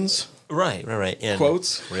happens. Right. In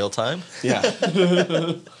Quotes. real time. Yeah.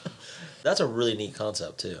 That's a really neat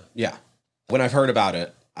concept too. Yeah. When I've heard about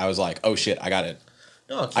it, I was like, oh shit, I got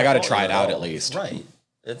to try it out at least. Right.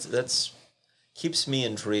 That's keeps me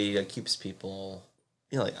intrigued. It keeps people,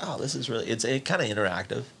 like, oh, this is really, it's kind of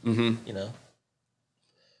interactive, you know?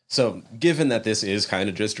 So given that this is kind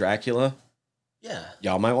of just Dracula, Yeah.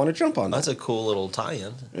 y'all might want to jump on that. That's a cool little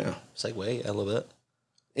tie-in. Yeah. Segue a little bit.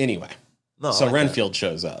 Anyway. No, So I like Renfield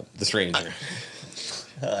shows up, the stranger.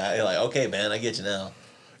 you're like, okay, man, I get you now.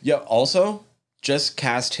 Yeah, also, just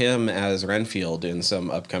cast him as Renfield in some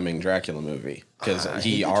upcoming Dracula movie. Because he'd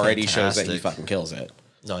he be already shows that he fantastic. fucking kills it.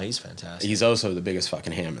 No, he's fantastic. He's also the biggest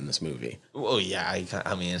fucking ham in this movie. Oh, yeah.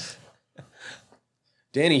 I mean,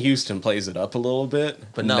 Danny Houston plays it up a little bit,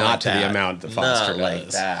 but not like to the that. amount that Foster Not like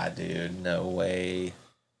does. that, dude. No way.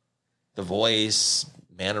 The voice,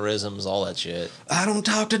 mannerisms, all that shit. I don't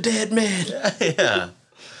talk to dead men. Yeah.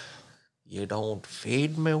 You don't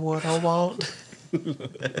feed me what I want.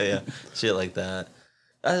 Yeah, shit like that.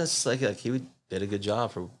 That's like he did a good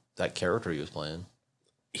job for that character he was playing.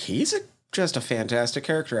 He's just a fantastic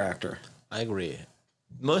character actor. I agree.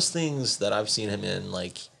 Most things that I've seen him in,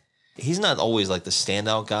 like, he's not always like the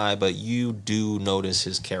standout guy, but you do notice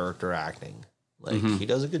his character acting. Like, he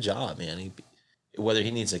does a good job, man. Whether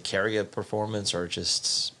he needs to carry a performance or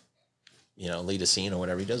just, lead a scene or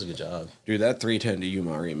whatever, he does a good job. Dude, that 310 to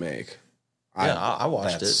Yuma remake. Yeah, I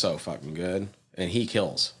watched that's it. so fucking good. And he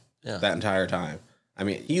kills Yeah. that entire time. I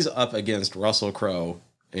mean, he's up against Russell Crowe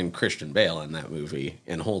and Christian Bale in that movie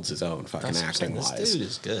and holds his own fucking acting This wise. dude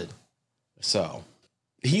is good. So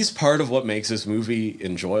he's part of what makes this movie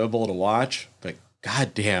enjoyable to watch, but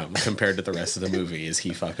goddamn, compared to the rest of the movie, is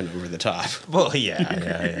he fucking over the top. Well,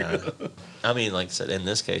 yeah. I mean, like I said, in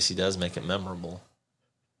this case, he does make it memorable.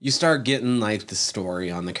 You start getting like the story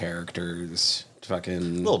on the characters.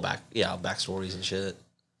 Fucking Little backstories and shit.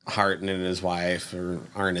 Harton and his wife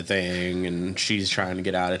aren't a thing, and she's trying to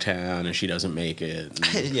get out of town and she doesn't make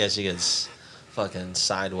it. And Yeah, she gets fucking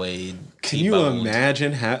sideways. can you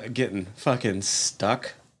imagine getting fucking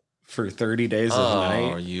stuck for 30 days of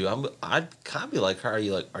night? I'd kind of be like, are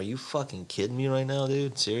you fucking kidding me right now,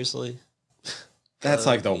 dude? Seriously? That's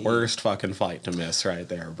like the worst fucking flight to miss right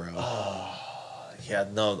there, bro. Yeah,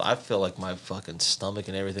 no, I feel like my fucking stomach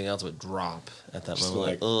and everything else would drop at that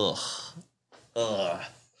moment. Ugh.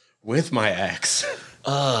 With my ex.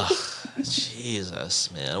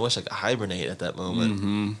 Jesus, man. I wish I could hibernate at that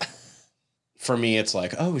moment. For me, it's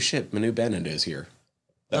like, oh shit, Manu Bennett is here.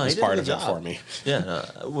 That No, he was did a part good of it job. for me.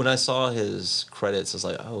 Yeah, when I saw his credits, I was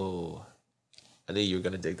like, oh, I knew you were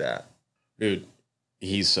going to dig that. Dude,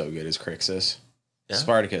 he's so good as Crixus. Yeah?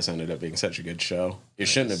 Spartacus ended up being such a good show. It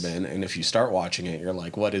shouldn't have been. And if you start watching it, you're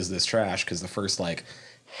like, what is this trash? Because the first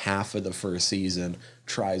half of the first season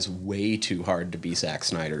tries way too hard to be Zack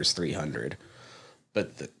Snyder's 300.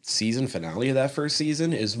 But the season finale of that first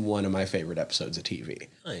season is one of my favorite episodes of TV.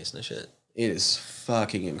 Nice, no shit. It is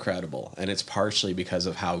fucking incredible. And it's partially because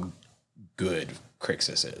of how good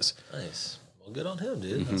Crixus is. Nice. Well, good on him,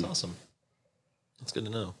 dude. That's awesome. That's good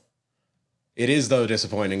to know. It is, though,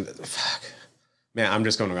 disappointing. Fuck. Man, I'm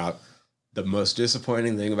just going out. The most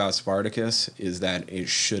disappointing thing about Spartacus is that it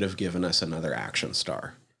should have given us another action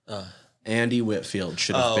star. Andy Whitfield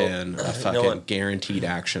should have been a fucking what? guaranteed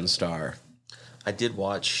action star. I did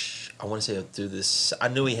watch, I want to say through this, I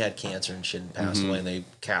knew he had cancer and shit and passed away, and they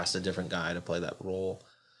cast a different guy to play that role.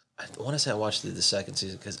 I want to say I watched the second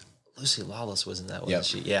season because Lucy Lawless was in that, wasn't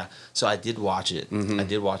she? Yeah. So I did watch it. I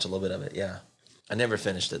did watch a little bit of it, yeah. I never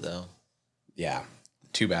finished it, though. Yeah.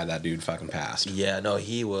 Too bad that dude fucking passed. Yeah, no,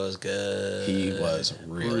 he was good. He was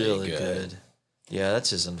really good. Yeah, that's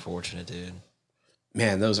just unfortunate, dude.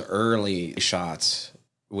 Man, those early shots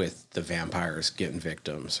with the vampires getting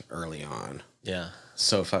victims early on. Yeah.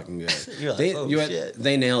 So fucking good. You're like, shit.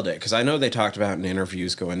 They nailed it. Because I know they talked about in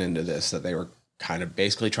interviews going into this that they were kind of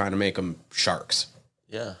basically trying to make them sharks.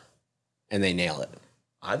 Yeah. And they nail it.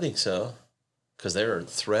 I think so. Because they're a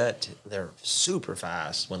threat. They're super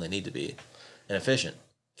fast when they need to be. And efficient.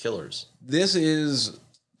 Killers. This is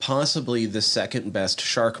possibly the second best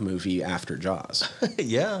shark movie after Jaws.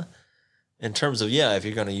 Yeah. In terms of, if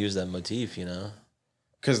you're going to use that motif,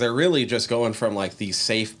 Because they're really just going from like these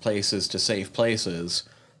safe places to safe places.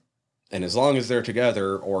 And as long as they're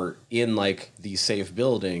together or in like these safe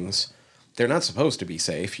buildings, they're not supposed to be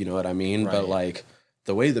safe, you know what I mean? Right. But like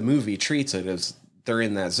the way the movie treats it is they're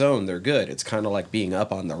in that zone, they're good. It's kind of like being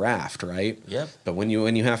up on the raft, right? Yep. But when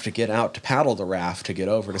you have to get out to paddle the raft to get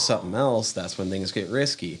over to something else, that's when things get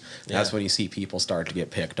risky. That's Yeah. when you see people start to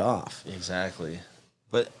get picked off. Exactly.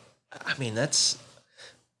 But, I mean, it's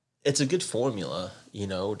a good formula,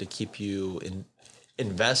 to keep you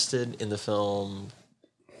invested in the film,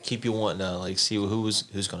 keep you wanting to, like, see who's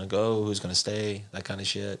going to go, who's going to stay, that kind of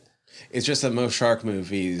shit. It's just that most shark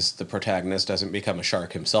movies, the protagonist doesn't become a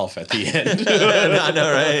shark himself at the end. I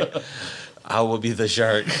know, right? I will be the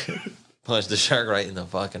shark. Punch the shark right in the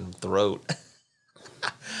fucking throat.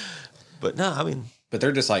 But no, I mean, But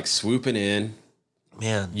they're just like swooping in,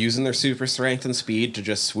 man. using their super strength and speed to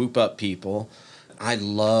just swoop up people. I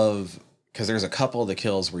love, because there's a couple of the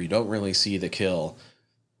kills where you don't really see the kill.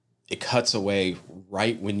 It cuts away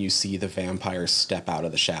right when you see the vampires step out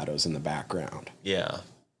of the shadows in the background. Yeah.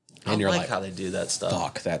 And I you're like like, how they do that stuff.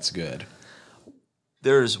 Fuck, that's good.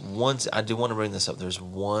 There's one, I do want to bring this up. There's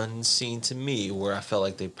one scene to me where I felt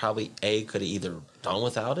like they probably, could have either done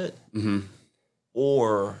without it,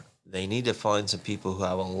 or they need to find some people who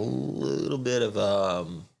have a little bit of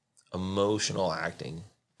emotional acting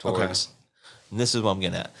towards. And this is what I'm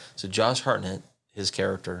getting at. So Josh Hartnett, his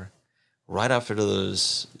character, right after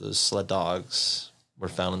those sled dogs were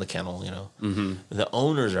found in the kennel, the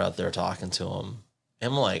owners are out there talking to him.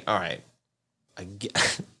 And I'm like, all right,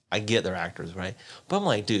 I get they're actors, right? But I'm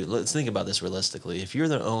like, dude, let's think about this realistically. If you're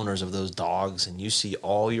the owners of those dogs and you see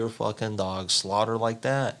all your fucking dogs slaughtered like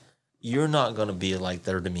that, you're not going to be like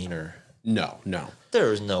their demeanor. No.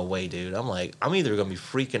 There is no way, dude. I'm like, I'm either going to be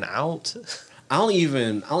freaking out. I'll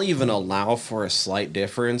even allow for a slight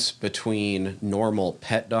difference between normal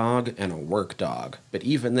pet dog and a work dog. But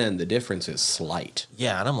even then, the difference is slight.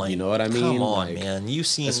 Yeah, and I'm like, You know what I mean? Come on, Like, man. You've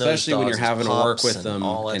seen Especially those when dogs you're having as to work pups with them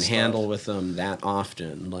all that and stuff. handle with them that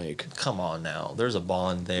often. Like, Come on now. There's a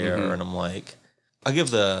bond there. And I'm like, I'll give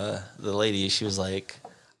the lady, she was like,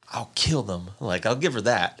 I'll kill them. Like, I'll give her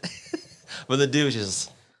that. But the dude was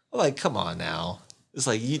just like, come on now. It's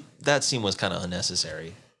like, that scene was kind of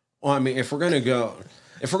unnecessary. well, I mean, if we're gonna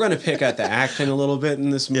pick at the acting a little bit in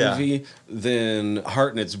this Yeah. movie, then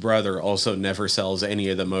Hartnett's brother also never sells any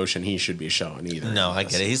of the emotion he should be showing either. No, I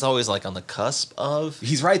get it. He's always like on the cusp of.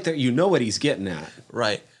 He's right there. You know what he's getting at.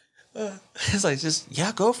 Right. It's like, just,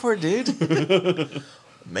 go for it, dude.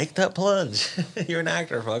 Make that plunge. You're an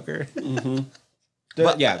actor, fucker.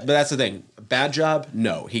 But that's the thing. Bad job?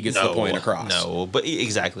 No, he gets the point across. No, but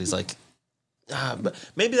exactly. It's like, but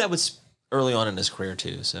maybe that was early on in his career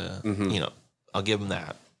too. So, I'll give him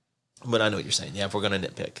that. But I know what you're saying. Yeah, if we're going to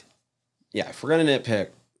nitpick. Yeah, if we're gonna nitpick.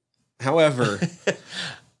 However,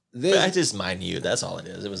 But I just minute. That's all it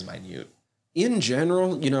is. It was minute. in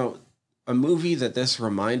general, a movie that this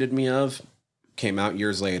reminded me of came out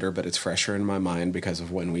years later, but it's fresher in my mind because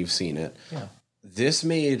of when we've seen it. Yeah. This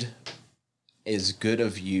made as good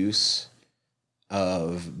of use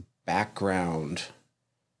of background,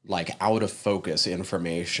 like out of focus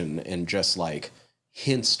information and just like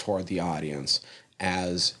hints toward the audience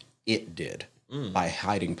as it did by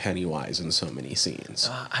hiding Pennywise in so many scenes.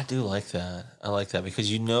 I do like that. I like that because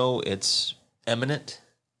it's eminent.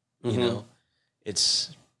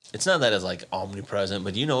 It's not that it's like omnipresent,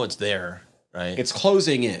 but it's there, right? It's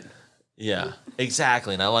closing in. Yeah,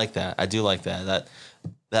 exactly, and I like that. I do like that.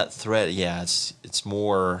 That threat, it's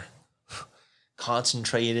more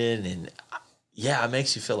concentrated, and it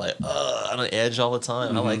makes you feel like on an edge all the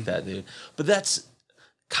time. I like that, dude. But that's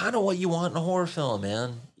kind of what you want in a horror film,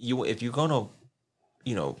 man. If you're gonna,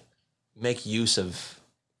 make use of,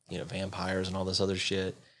 vampires and all this other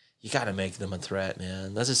shit, you got to make them a threat,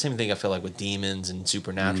 man. That's the same thing I feel like with demons and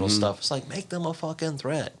supernatural stuff. It's like, make them a fucking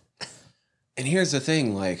threat. And here's the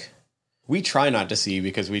thing, like, we try not to see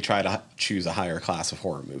because we try to choose a higher class of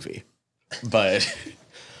horror movie. But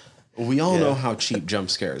we all know how cheap jump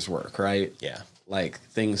scares work, right? Yeah. Like,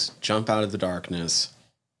 things jump out of the darkness.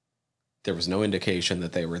 There was no indication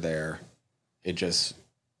that they were there. It just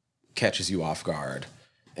catches you off guard.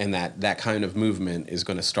 And that kind of movement is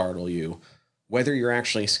going to startle you, whether you're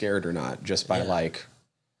actually scared or not, just by like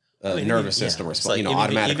nervous system response, like,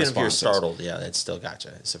 automatic even responses. if you're startled, it's still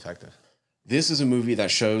gotcha. It's effective. This is a movie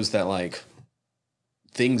that shows that like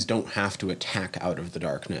things don't have to attack out of the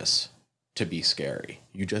darkness to be scary.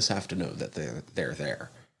 You just have to know that they're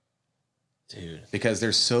there. Dude. Because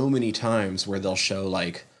there's so many times where they'll show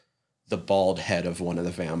like the bald head of one of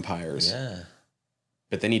the vampires. Yeah.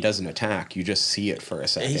 But then he doesn't attack. You just see it for a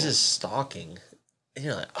second. And he's just stalking. And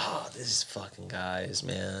you're like, oh, these fucking guys,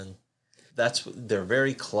 man. They're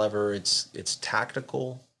very clever. It's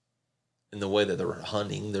tactical in the way that they're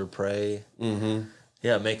hunting their prey. Mm-hmm.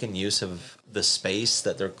 Yeah, making use of the space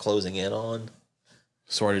that they're closing in on.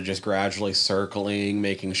 Sort of just gradually circling,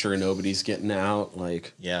 making sure nobody's getting out.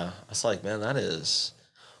 Like, yeah, it's like, man, that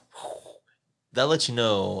lets you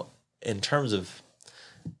know in terms of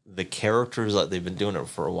the characters, like they've been doing it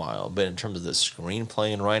for a while, but in terms of the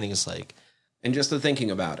screenplay and writing, it's like, and just the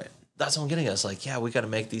thinking about it. That's what I'm getting at. It's like, yeah, we got to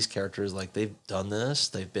make these characters like they've done this.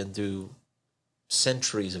 They've been through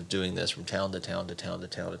centuries of doing this from town to town to town to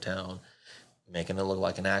town to town, making it look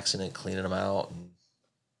like an accident, cleaning them out, and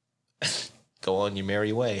go on your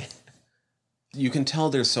merry way. You can tell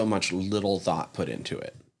there's so much little thought put into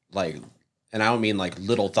it. Like, and I don't mean like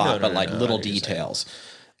little thought, but little details.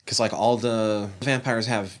 Because like all the vampires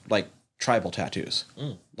have like tribal tattoos.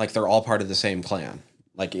 Like they're all part of the same clan.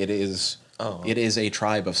 Like it is a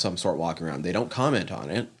tribe of some sort walking around. They don't comment on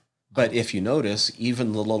it. But if you notice,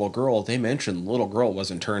 even the little girl, they mentioned the little girl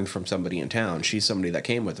wasn't turned from somebody in town. She's somebody that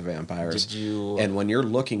came with the vampires. And when you're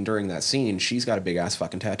looking during that scene, she's got a big ass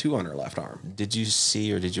fucking tattoo on her left arm. Did you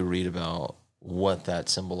see or did you read about what that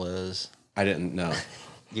symbol is? I didn't know.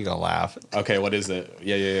 You're going to laugh. Okay, what is it?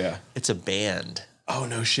 Yeah. It's a band. Oh,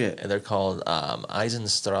 no shit. And they're called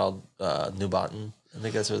Eisenstrahl Nubaten. I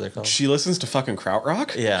think that's what they're called. She listens to fucking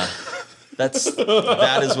krautrock? Yeah. That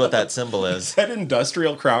is what that symbol is. Is that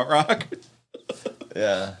industrial krautrock?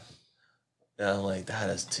 Yeah. Yeah, I'm like, that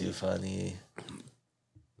is too funny.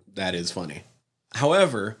 That is funny.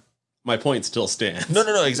 However, my point still stands.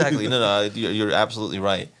 No, exactly. No, you're absolutely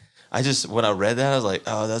right. When I read that, I was like,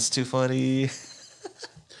 oh, that's too funny.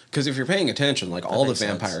 Because if you're paying attention, like all the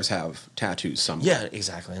vampires have tattoos somewhere. Yeah,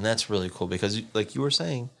 exactly. And that's really cool because, like you were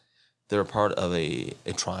saying, they're a part of a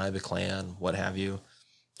tribe, a clan, what have you.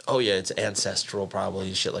 Oh, yeah, it's ancestral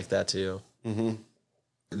probably, shit like that too. Mm-hmm.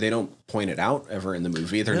 They don't point it out ever in the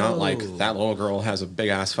movie. They're not like, that little girl has a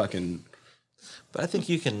big-ass fucking... But I think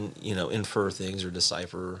you can, infer things or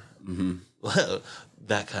decipher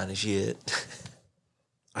that kind of shit.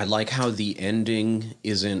 I like how the ending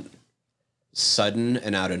isn't sudden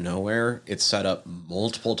and out of nowhere. It's set up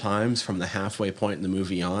multiple times from the halfway point in the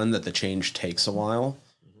movie on that the change takes a while.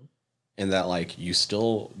 Mm-hmm. And that, like, you're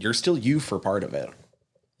still you for part of it.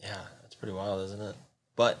 Yeah, that's pretty wild, isn't it?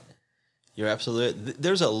 But you're absolutely...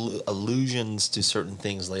 There's allusions to certain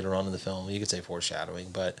things later on in the film. You could say foreshadowing,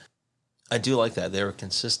 but I do like that. They're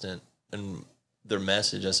consistent in their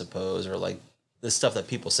message, I suppose, or like the stuff that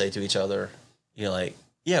people say to each other. Like,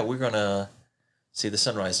 yeah, we're going to see the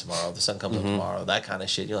sunrise tomorrow. The sun comes up tomorrow. That kind of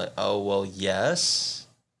shit. You're like, oh, well, yes.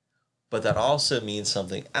 But that also means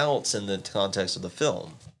something else in the context of the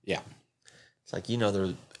film. Yeah. It's like,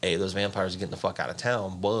 those vampires are getting the fuck out of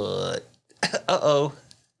town, but uh-oh.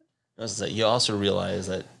 You also realize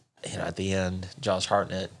that, at the end, Josh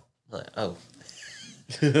Hartnett, like, oh.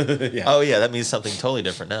 Yeah. Oh, yeah, that means something totally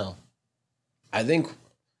different now. I think,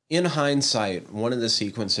 in hindsight, one of the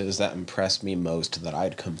sequences that impressed me most that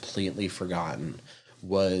I'd completely forgotten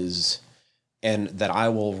was, and that I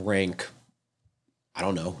will rank, I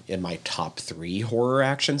don't know, in my top 3 horror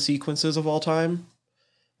action sequences of all time,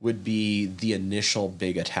 would be the initial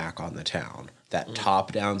big attack on the town. That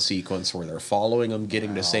top-down sequence where they're following them,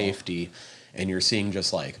 getting to safety, and you're seeing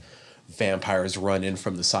just, like, vampires run in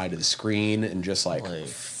from the side of the screen and just, like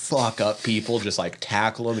fuck up people, just, like,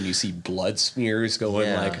 tackle them, and you see blood smears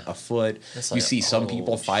going, like, a foot. It's you like, see some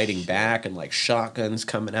people fighting back and, like, shotguns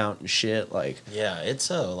coming out and shit, like... Yeah, it's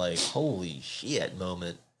a, like, holy shit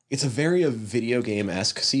moment. It's a very video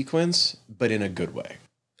game-esque sequence, but in a good way.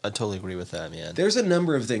 I totally agree with that, man. There's a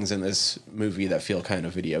number of things in this movie that feel kind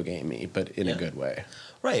of video gamey, but in a good way.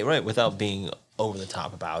 Right, without being over the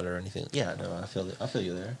top about it or anything. Yeah, no, I feel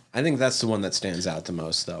you there. I think that's the one that stands out the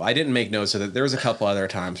most, though. I didn't make notes of it. There was a couple other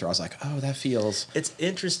times where I was like, oh, that feels... It's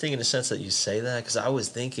interesting in the sense that you say that, because I was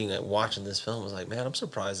thinking that watching this film, I was like, man, I'm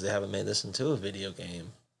surprised they haven't made this into a video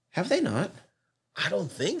game. Have they not? I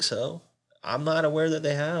don't think so. I'm not aware that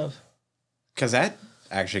they have. Because that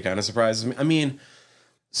actually kind of surprises me. I mean...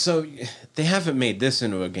 So, they haven't made this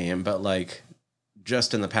into a game, but, like,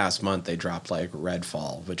 just in the past month, they dropped like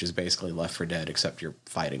Redfall, which is basically Left 4 Dead, except you're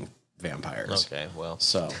fighting vampires. Okay, well.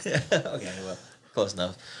 So, Okay, well, close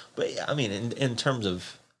enough. But yeah, I mean, in terms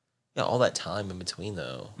of all that time in between,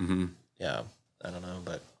 though, yeah, I don't know,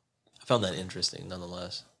 but I found that interesting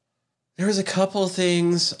nonetheless. there was a couple of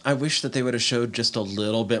things I wish that they would have showed just a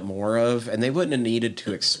little bit more of, and they wouldn't have needed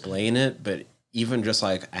to explain it, but even just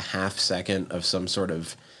like a half second of some sort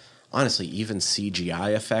of, honestly, even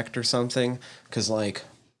CGI effect or something. Because, like,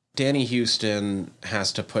 Danny Houston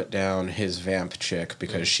has to put down his vamp chick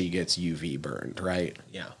because she gets UV burned, right?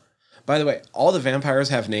 Yeah. By the way, all the vampires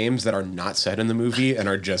have names that are not said in the movie and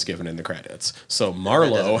are just given in the credits. So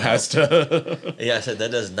Marlowe has to... Yeah, I said that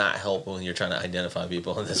does not help when you're trying to identify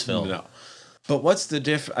people in this film. No. But what's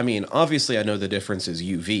the I mean, obviously I know the difference is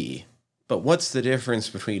UV, but what's the difference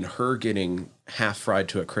between her getting half fried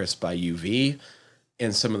to a crisp by UV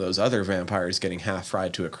and some of those other vampires getting half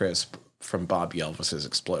fried to a crisp from Bobby Elvis's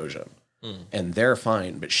explosion? And they're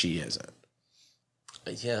fine, but she isn't.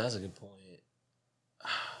 Yeah, that's a good point.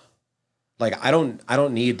 Like, I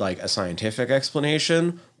don't need like a scientific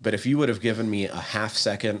explanation, but if you would have given me a half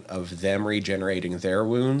second of them regenerating their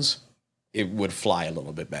wounds, it would fly a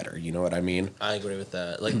little bit better. You know what I mean? I agree with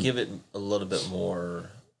that. Like, give it a little bit more,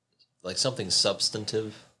 like something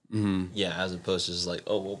substantive. Mm-hmm. Yeah, as opposed to just like,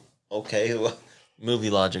 oh, well, okay, well, movie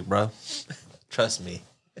logic, bro. Trust me.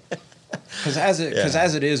 Because as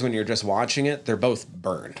it is when you're just watching it, they're both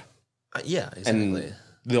burned. Yeah, exactly. And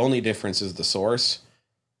the only difference is the source.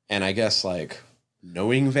 And I guess, like,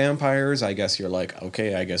 knowing vampires, I guess you're like,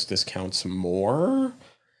 okay, I guess this counts more.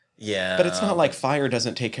 Yeah. But it's not like fire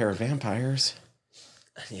doesn't take care of vampires.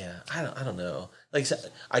 Yeah, I don't know. Like,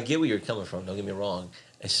 I get where you're coming from. Don't get me wrong.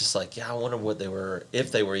 It's just like, yeah, I wonder what they were,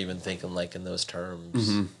 if they were even thinking like in those terms.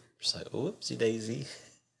 Mm-hmm. Just like, whoopsie daisy.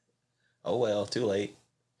 Oh well, too late.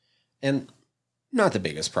 And not the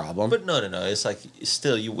biggest problem. But no. It's like,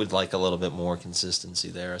 still, you would like a little bit more consistency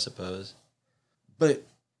there, I suppose. But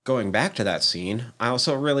going back to that scene, I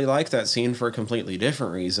also really like that scene for a completely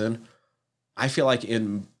different reason. I feel like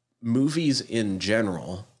in movies in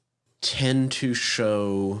general tend to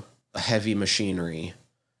show heavy machinery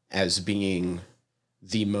as being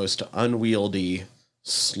the most unwieldy,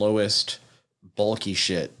 slowest, bulky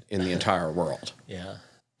shit in the entire world. Yeah.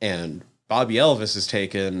 And Bobby Elvis has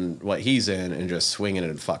taken what he's in and just swinging it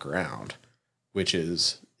and fuck around, which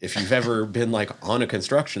is, if you've ever been like on a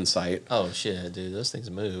construction site. Oh shit, dude, those things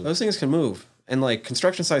move. Those things can move. And like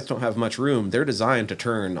construction sites don't have much room. They're designed to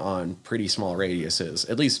turn on pretty small radiuses,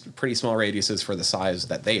 at least pretty small radiuses for the size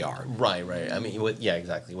that they are. Right. I mean, yeah,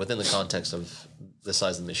 exactly. Within the context of the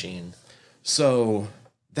size of the machine. So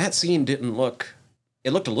that scene it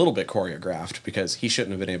looked a little bit choreographed because he shouldn't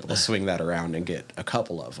have been able to swing that around and get a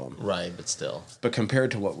couple of them. Right, but still. But compared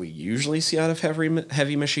to what we usually see out of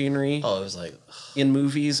heavy machinery, oh, it was like in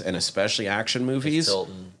movies and especially action movies,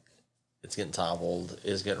 it's getting toppled,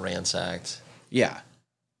 it's getting ransacked. Yeah.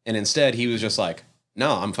 And instead he was just like, no,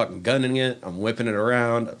 I'm fucking gunning it. I'm whipping it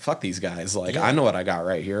around. Fuck these guys. Like, yeah. I know what I got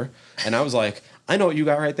right here. And I was like, I know what you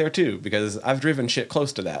got right there too, because I've driven shit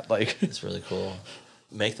close to that. Like, it's really cool.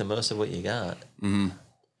 Make the most of what you got. Mm-hmm.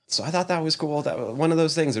 So I thought that was cool. That was one of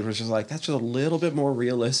those things. It was just like, that's just a little bit more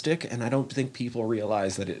realistic. And I don't think people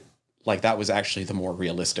realize that that was actually the more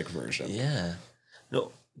realistic version. Yeah.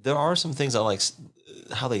 No, there are some things I like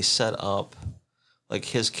how they set up, like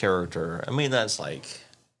his character. I mean, that's like,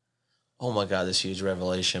 oh my God, this huge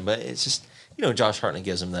revelation. But it's just, Josh Hartnett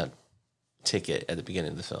gives him that ticket at the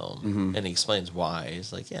beginning of the film. Mm-hmm. And he explains why.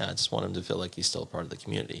 He's like, yeah, I just want him to feel like he's still a part of the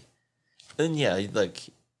community. And yeah, like,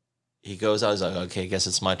 he goes out, he's like, okay, I guess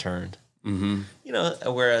it's my turn. Mm-hmm.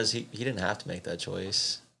 Whereas he didn't have to make that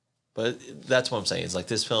choice. But that's what I'm saying. It's like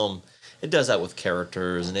this film, it does that with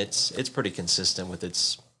characters, and it's pretty consistent with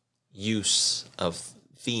its use of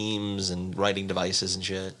themes and writing devices and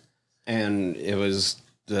shit. And it was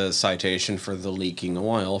the citation for the leaking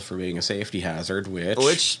oil for being a safety hazard,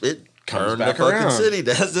 which it comes turned back the fucking around. city.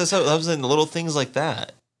 That's how I was saying, the little things like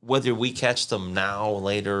that. Whether we catch them now,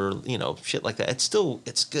 later, shit like that,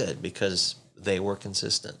 it's good because they were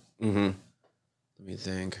consistent. Mm-hmm. Let me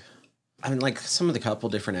think. I mean, like, some of the couple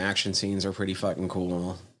different action scenes are pretty fucking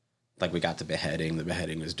cool. Like, we got the beheading. The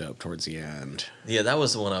beheading was dope towards the end. Yeah, that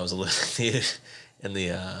was the one I was listening to in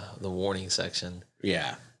the warning section.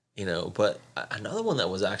 Yeah. But another one that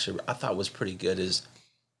was actually, I thought was pretty good is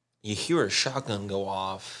you hear a shotgun go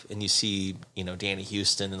off and you see, Danny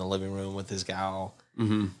Houston in the living room with his gal.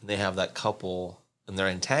 Mm-hmm. And they have that couple and they're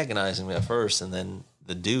antagonizing me at first, and then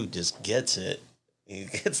the dude just gets it. He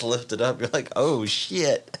gets lifted up. You're like, oh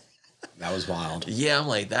shit. That was wild. Yeah, I'm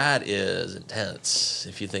like, that is intense.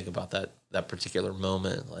 If you think about that particular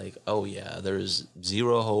moment, like, oh yeah, there's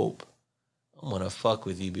zero hope. I'm gonna fuck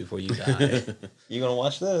with you before you die. You gonna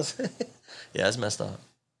watch this? Yeah, it's messed up.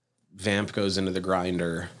 Vamp goes into the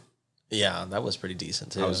grinder. Yeah, that was pretty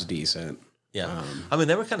decent too. That was decent. Yeah, I mean,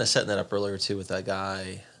 they were kind of setting that up earlier too with that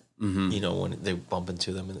guy. Mm-hmm. You know, when they bump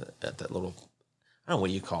into them at that little, I don't know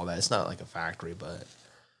what you call that. It's not like a factory, but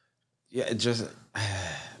Yeah, it just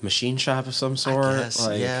machine shop of some sort. I guess,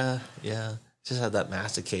 like, yeah. Just had that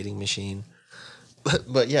masticating machine.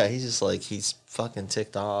 But yeah, he's fucking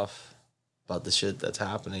ticked off about the shit that's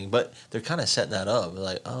happening. But they're kind of setting that up.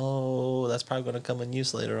 Like, oh, that's probably going to come in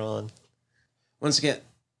use later on. Once again,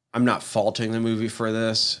 I'm not faulting the movie for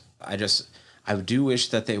this. I do wish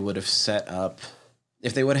that they would have set up,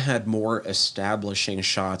 if they would have had more establishing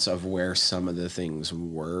shots of where some of the things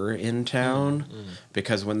were in town.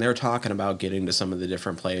 Because when they're talking about getting to some of the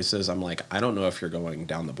different places, I'm like, I don't know if you're going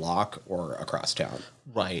down the block or across town.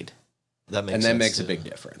 Right. That makes And sense that makes too. a big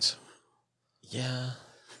difference. Yeah.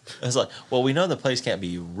 It's like, well, we know the place can't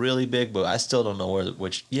be really big, but I still don't know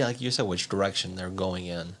which like you said, which direction they're going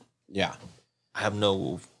in. Yeah. I have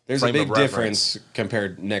no. There's a frame of big reference. difference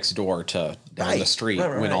compared next door to down Right. the street Right,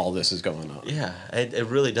 when right. all this is going on. Yeah, it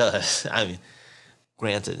really does. I mean,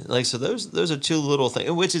 granted, like, so those are two little things,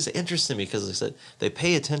 which is interesting because like I said, they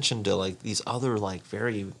pay attention to like these other like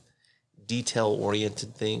very detail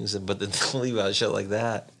oriented things, but then they leave out shit like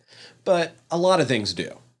that. But a lot of things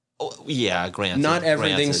do. Oh, yeah, granted. Not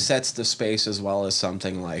everything granted. sets the space as well as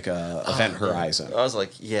something like Event Horizon. I was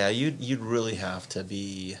like, yeah, you'd really have to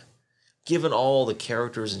be given all the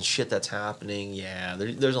characters and shit that's happening. Yeah,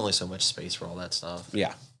 there's only so much space for all that stuff.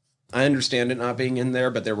 Yeah. I understand it not being in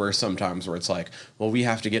there, but there were some times where it's like, well, we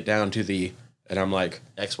have to get down to the, and I'm like,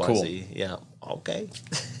 X, Y, cool. Z. Yeah, okay.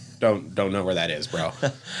 Don't know where that is, bro.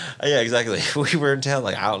 Yeah, exactly. We were in town,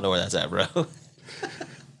 like, I don't know where that's at, bro.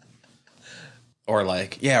 Or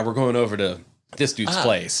like, yeah, we're going over to this dude's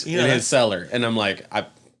place you know, in his that's- cellar, and I'm like,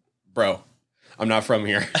 bro, I'm not from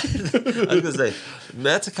here. I was gonna say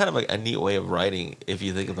that's a kind of like a neat way of writing. If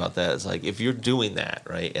you think about that, it's like if you're doing that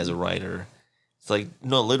right as a writer, it's like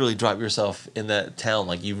no, literally drop yourself in that town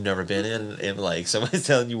like you've never been in, and like somebody's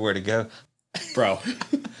telling you where to go. Bro.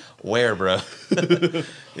 Where, bro?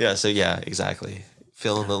 Yeah. So yeah, exactly.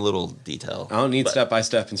 Fill in the little detail. I don't need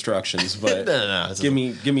step-by-step instructions, but No. It's give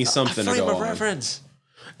me something to frame go of on. reference.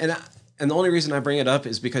 And the only reason I bring it up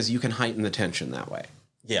is because you can heighten the tension that way.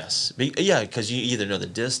 Yes. Yeah, because you either know the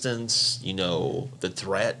distance, you know the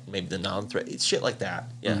threat, maybe the non-threat, it's shit like that.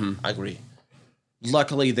 Yeah, I agree.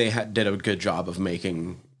 Luckily, they did a good job of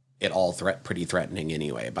making it all pretty threatening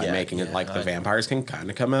anyway, by Yeah, making it yeah, like the I- vampires can kind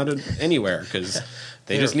of come out of anywhere because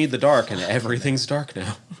they just need the dark, and everything's dark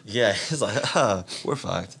now. Yeah, it's like, we're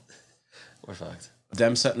fucked. We're fucked.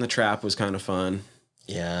 Them setting the trap was kind of fun.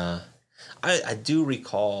 Yeah. I do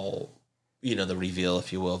recall, you know, the reveal,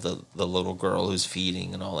 if you will, of the little girl who's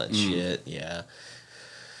feeding and all that shit. Yeah.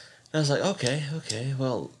 And I was like, okay,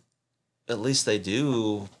 well, at least they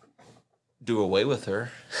do away with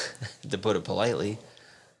her, to put it politely.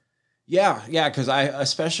 Yeah, because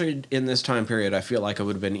especially in this time period, I feel like it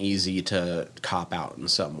would have been easy to cop out in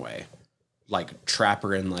some way. Like trap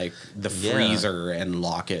her in like the Yeah. freezer and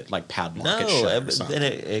lock it, like padlock it shut or No, something. and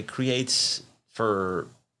it creates for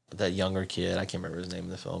that younger kid, I can't remember his name in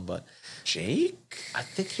the film, but Jake? I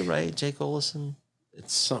think you're right, Jake Olsen.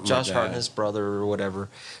 It's Something Josh like that. Hartnett's brother or whatever.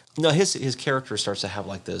 No, his character starts to have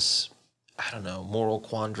like this, I don't know, moral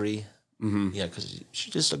quandary. Mm-hmm. Yeah, because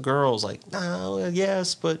she's just a girl. It's like, no,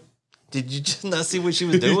 yes, but did you just not see what she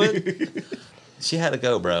was doing? She had to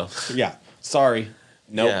go, bro. Yeah, sorry.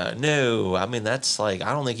 Nope. Yeah, no. I mean, that's like,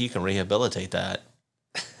 I don't think you can rehabilitate that.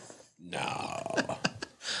 No.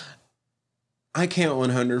 I can't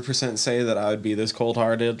 100% say that I would be this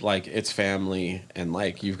cold-hearted. Like, it's family, and,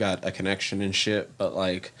 like, you've got a connection and shit, but,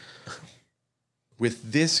 like,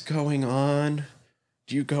 with this going on,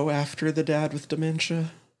 do you go after the dad with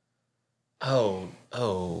dementia? Oh,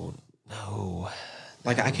 no.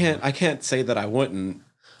 Like, I can't say that I wouldn't,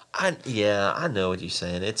 I know what you're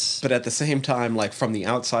saying. It's but at the same time, like, from the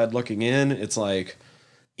outside looking in, it's like,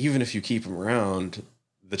 even if you keep him around,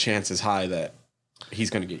 the chance is high that he's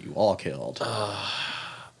going to get you all killed.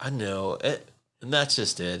 I know it, and that's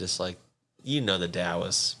just it. It's like, you know, the dad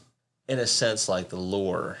was, in a sense, like the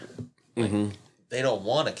lure. Like, they don't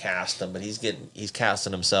want to cast him, but he's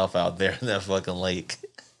casting himself out there in that fucking lake.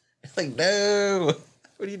 It's like, no,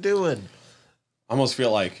 what are you doing? I almost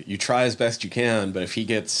feel like you try as best you can, but if he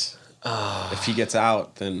gets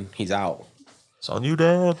out, then he's out. It's on you,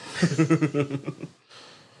 Dad.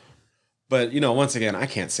 But once again, I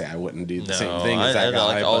can't say I wouldn't do the same thing as that know, guy.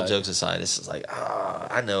 like all but- jokes aside, it's just like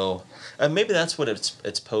I know, and maybe that's what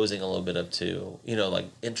it's posing a little bit of too. Like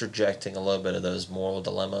interjecting a little bit of those moral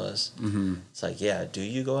dilemmas. Mm-hmm. It's like, yeah, do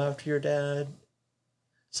you go after your dad?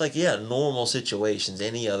 It's like, yeah, normal situations,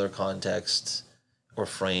 any other context or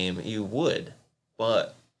frame, you would,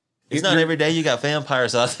 but it's not every day you got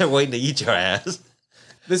vampires out there waiting to eat your ass.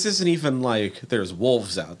 This isn't even like there's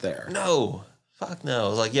wolves out there. No. Fuck no.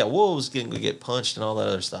 It's like, yeah, wolves can get punched and all that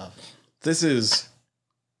other stuff. This is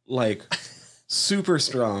like super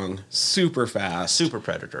strong, super fast. Super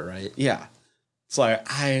predator, right? Yeah. It's like,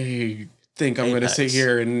 I think I'm going to sit Apex.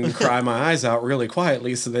 here and cry my eyes out really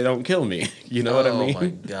quietly so they don't kill me. You know what I mean? Oh my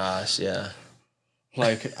gosh, yeah.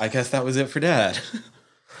 Like, I guess that was it for Dad.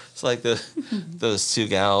 It's like those two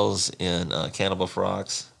gals in Cannibal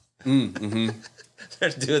Frogs. Mm-hmm. They're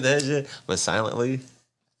doing that shit, but silently.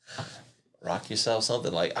 Rock yourself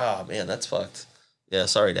something like, oh man, that's fucked. Yeah,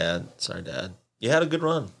 sorry, Dad. Sorry, Dad. You had a good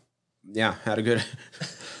run. Yeah, had a good...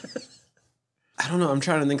 I don't know. I'm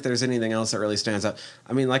trying to think if there's anything else that really stands out.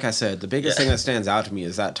 I mean, like I said, the biggest thing that stands out to me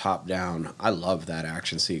is that top down. I love that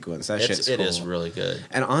action sequence. That shit's cool. It is really good.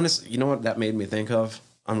 And honestly, you know what that made me think of?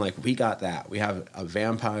 I'm like, we got that. We have a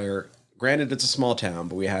vampire. Granted, it's a small town,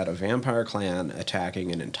 but we had a vampire clan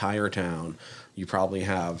attacking an entire town. You probably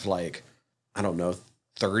have like, I don't know,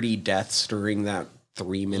 30 deaths during that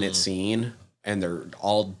 3-minute scene, and they're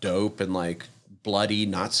all dope and like bloody,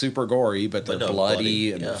 not super gory, but they're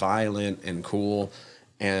bloody and violent and cool.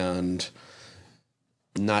 And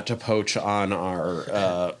not to poach on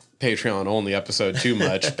our Patreon only episode too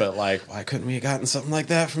much, but like, why couldn't we have gotten something like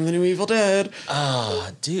that from the new Evil Dead?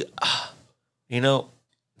 Dude,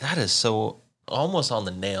 that is so almost on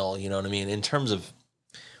the nail, you know what I mean? In terms of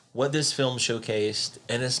what this film showcased,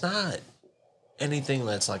 and it's not anything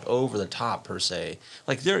that's like over the top per se.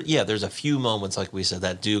 Like there's a few moments, like we said,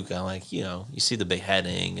 that do kind of like, you see the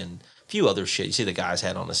beheading and a few other shit. You see the guy's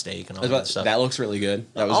head on a stake and all that stuff. That looks really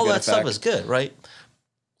good. That was all a good that effect. stuff is good, right?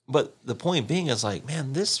 But the point being is like,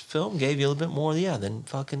 man, this film gave you a little bit more, than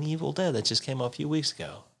fucking Evil Dead that just came out a few weeks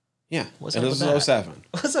ago. Yeah, What's and up this with is that? 07.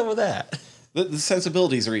 What's up with that? The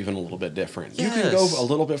sensibilities are even a little bit different. Yes. You can go a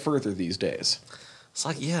little bit further these days. It's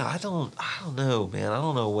like, yeah, I don't know, man. I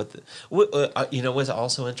don't know what's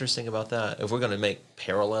also interesting about that. If we're gonna make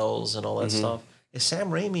parallels and all that stuff, is Sam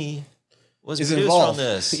Raimi was Is produced involved. on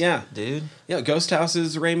this, Yeah. dude. Yeah, Ghost House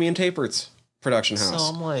is Raimi and Tapert's production So house.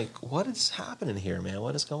 I'm like, what is happening here, man?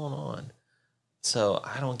 What is going on? So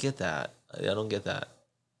I don't get that. I don't get that.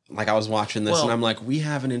 Like, I was watching this Well- and I'm like, we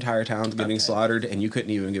have an entire town getting slaughtered, and you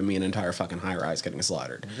couldn't even give me an entire fucking high rise getting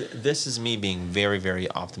slaughtered. This is me being very, very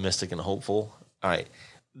optimistic and hopeful. All right.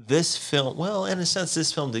 This film, well, in a sense,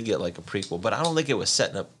 this film did get like a prequel, but I don't think it was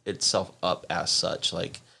setting itself up as such.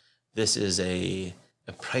 Like, this is a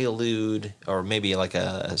prelude, or maybe like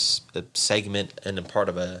a segment and a part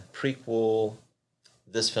of a prequel,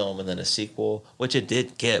 this film, and then a sequel, which it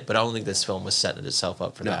did get, but I don't think this film was setting itself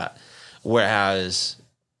up for that. Whereas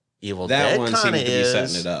Evil That Dead one kind seemed of to be is.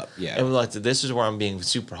 setting it up. Yeah. And like, this is where I'm being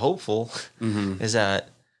super hopeful, is that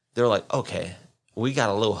they're like, okay, we got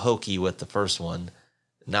a little hokey with the first one.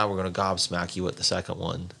 Now we're going to gobsmack you with the second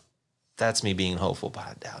one. That's me being hopeful, but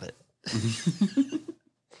I doubt it.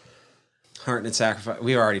 Heart and Sacrifice.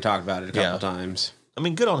 We've already talked about it a couple times. I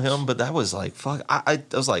mean, good on him, but that was like, fuck. I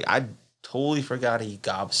was like, I totally forgot he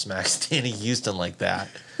gobsmacked Danny Houston like that.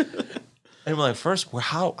 And I'm like, first,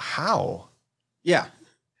 how? Yeah.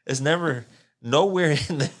 It's nowhere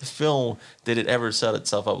in the film did it ever set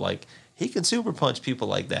itself up like, he can super punch people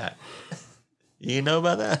like that. You know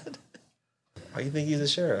about that? Why do you think he's a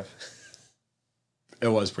sheriff? It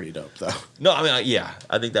was pretty dope, though. No, I mean, yeah,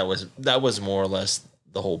 I think that was more or less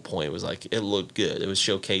the whole point. It was like, it looked good. It was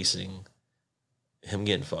showcasing him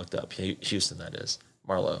getting fucked up. Houston, that is.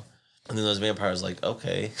 Marlowe. And then those vampires like,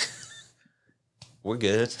 okay, we're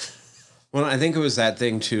good. Well, I think it was that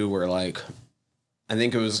thing, too, where, like, I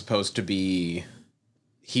think it was supposed to be,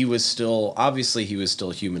 he was still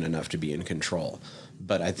human enough to be in control.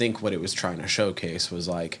 But I think what it was trying to showcase was,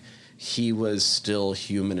 like, he was still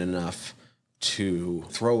human enough to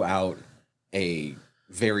throw out a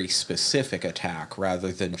very specific attack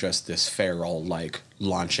rather than just this feral, like,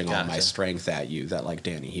 launching all my strength at you that, like,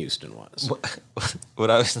 Danny Houston was. What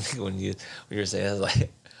I was thinking when you were saying, I was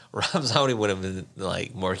like, Rob Zombie would have been,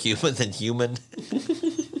 like, more human than human.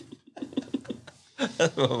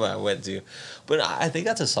 That's what I went to. But I think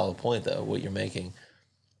that's a solid point, though, what you're making.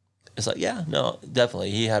 It's like, yeah, no,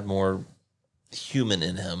 definitely. He had more human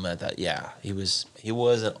in him at that. Yeah, he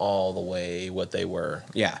wasn't all the way what they were.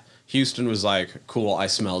 Yeah. Houston was like, cool, I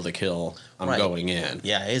smell the kill. I'm Right. going in.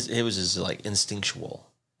 Yeah, it was just like instinctual.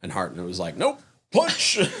 And Hartnett was like, nope,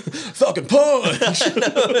 punch. Fucking punch.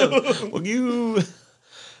 Well, you.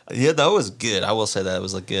 Yeah, that was good. I will say that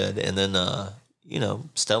was good. And then,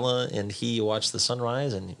 Stella and he watch the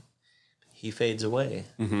sunrise, and he fades away.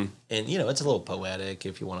 Mm-hmm. And it's a little poetic,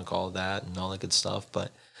 if you want to call it that, and all that good stuff.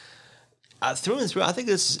 But through and through, I think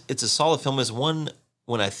it's a solid film. It's one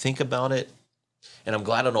when I think about it, and I'm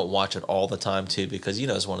glad I don't watch it all the time too, because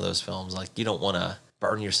it's one of those films like you don't want to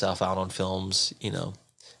burn yourself out on films.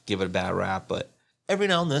 Give it a bad rap, but every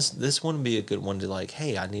now and then, this wouldn't be a good one to like,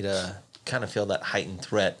 hey, I need to kind of feel that heightened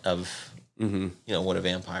threat of, what a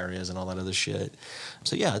vampire is and all that other shit.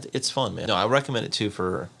 So yeah, it's fun, man. No, I recommend it too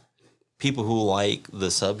for people who like the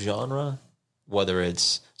subgenre, whether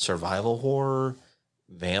it's survival horror,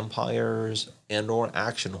 vampires, and or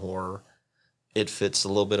action horror. It fits a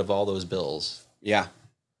little bit of all those bills. Yeah.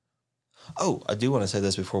 Oh, I do want to say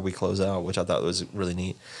this before we close out, which I thought was really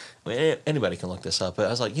neat. I mean, anybody can look this up, but I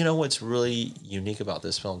was like, what's really unique about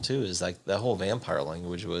this film too is like that whole vampire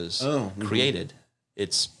language was created.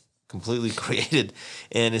 It's completely created,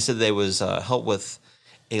 and it said they was helped with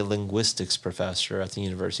a linguistics professor at the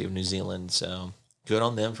University of New Zealand. So good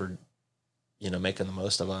on them for making the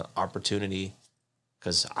most of an opportunity,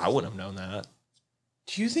 because I wouldn't have known that.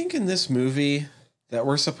 Do you think in this movie that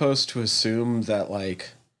we're supposed to assume that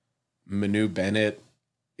like Manu Bennett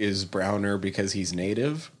is browner because he's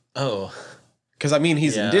native? Oh, because I mean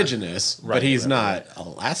he's Yeah. indigenous, but Right, he's right, not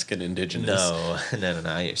Alaskan indigenous. no.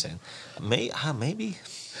 I understand. Maybe.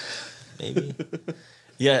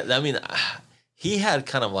 Yeah, I mean, he had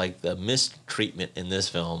kind of like the mistreatment in this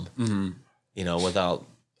film. Mm-hmm. Without,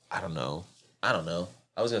 I don't know.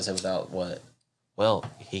 I was gonna say without what? Well,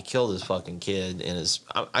 he killed his fucking kid, and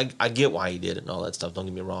I get why he did it and all that stuff. Don't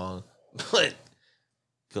get me wrong, but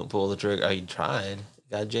couldn't pull the trigger. He tried,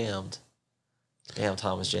 got jammed. Damn,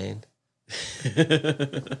 Thomas Jane.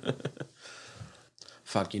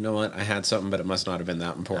 Fuck, you know what? I had something, but it must not have been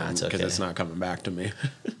that important That's because okay. it's not coming back to me.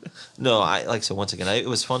 No, like I said, once again, it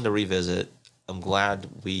was fun to revisit. I'm glad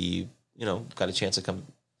we, got a chance to come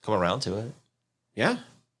around to it. Yeah,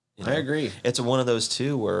 I agree. It's one of those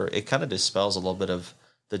too where it kind of dispels a little bit of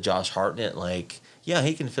the Josh Hartnett. Like, yeah,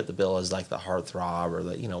 he can fit the bill as like the heartthrob or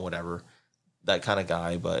the whatever, that kind of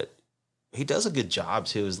guy. But he does a good job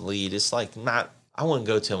too as lead. It's like not. I wouldn't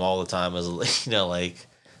go to him all the time as like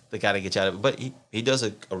the guy to get you out of it. But he does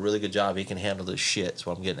a really good job. He can handle this shit. That's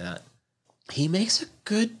what I'm getting at. He makes a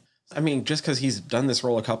good. I mean, just because he's done this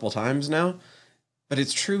role a couple times now, but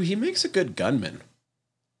it's true. He makes a good gunman.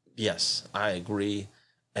 Yes, I agree.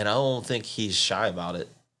 And I don't think he's shy about it.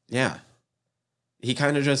 Yeah. He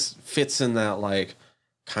kind of just fits in that, like,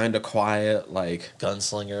 kind of quiet, like,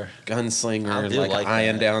 Gunslinger. I gunslinger, do like like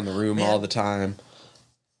eyeing that. down the room Man. all the time.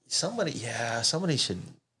 Somebody should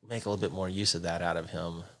make a little bit more use of that out of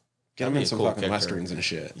him. Get him That'd in be a some cool fucking character. westerns and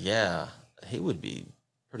shit. Yeah, he would be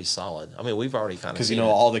pretty solid. I mean, we've already kind of Because, seen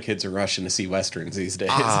all the kids are rushing to see westerns these days.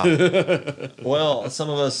 Well, some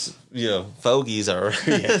of us, fogies are.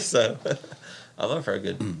 So I love for a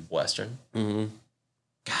good western.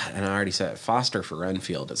 God, and I already said Foster for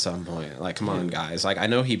Renfield at some point. Like, come on, guys. Like, I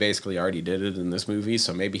know he basically already did it in this movie,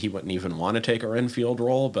 so maybe he wouldn't even want to take a Renfield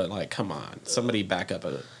role, but, like, come on. Somebody back up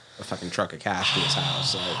a fucking truck of cash to his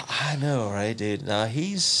house. Like, I know, right, dude? No,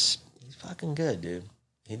 he's fucking good, dude.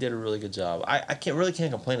 He did a really good job. I can't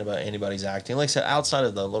complain about anybody's acting. Like I said, outside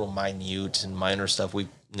of the little minute and minor stuff we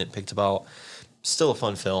nitpicked about, still a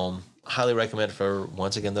fun film. Highly recommend for,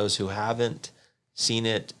 once again, those who haven't seen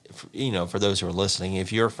it. For those who are listening,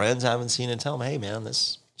 if your friends haven't seen it, tell them, hey, man,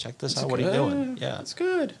 check this out. What are you doing? Yeah, it's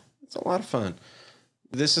good. It's a lot of fun.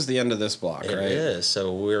 This is the end of this block, it right? is.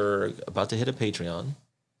 So we're about to hit a Patreon.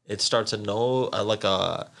 It starts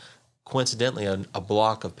coincidentally a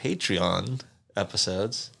block of Patreon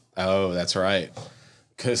episodes. Oh, that's right.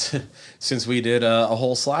 Because since we did a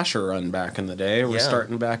whole slasher run back in the day, we're Yeah.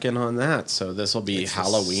 starting back in on that. So this will be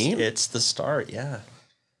Halloween. It's the start, yeah.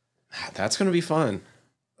 That's going to be fun,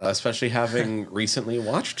 especially having recently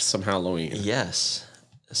watched some Halloween. Yes.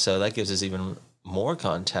 So that gives us even more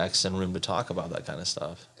context and room to talk about that kind of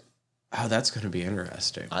stuff. Oh, that's going to be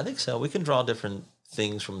interesting. I think so. We can draw different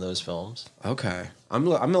things from those films. Okay. I'm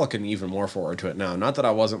looking even more forward to it now. Not that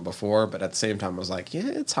I wasn't before, but at the same time, I was like, yeah,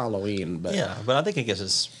 it's Halloween. But Yeah, but I think it gives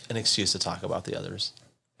us an excuse to talk about the others.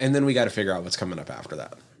 And then we got to figure out what's coming up after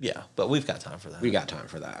that. Yeah, but we've got time for that. We got time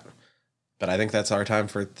for that. But I think that's our time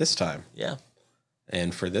for this time. Yeah.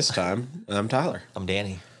 And for this time, I'm Tyler. I'm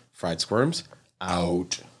Danny. Fried Squirms,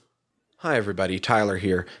 out. Hi everybody, Tyler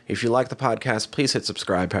here. If you like the podcast, please hit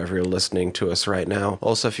subscribe however you're listening to us right now.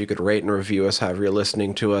 Also, if you could rate and review us however you're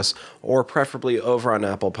listening to us, or preferably over on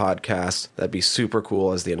Apple Podcasts, that'd be super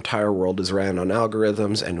cool as the entire world is ran on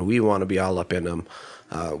algorithms and we want to be all up in them.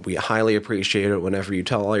 We highly appreciate it whenever you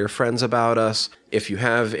tell all your friends about us. If you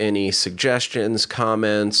have any suggestions,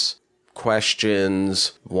 comments,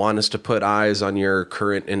 questions, want us to put eyes on your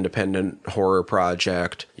current independent horror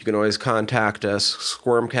project, you can always contact us,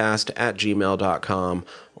 squirmcast@gmail.com,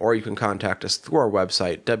 or you can contact us through our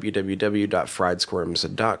website,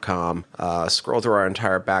 www.friedsquirms.com. Scroll through our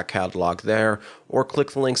entire back catalog there, or click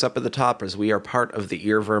the links up at the top as we are part of the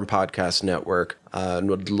Earworm Podcast Network. And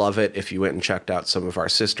would love it if you went and checked out some of our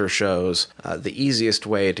sister shows. The easiest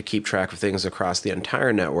way to keep track of things across the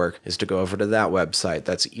entire network is to go over to that website.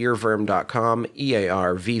 That's earworm.com,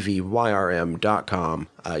 EARVVYRM.com.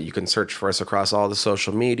 You can search for us across all the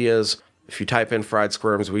social medias. If you type in Fried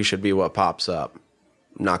Squirms, we should be what pops up.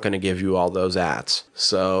 I'm not going to give you all those ads.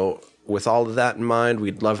 So with all of that in mind,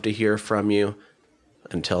 we'd love to hear from you.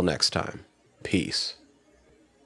 Until next time, peace.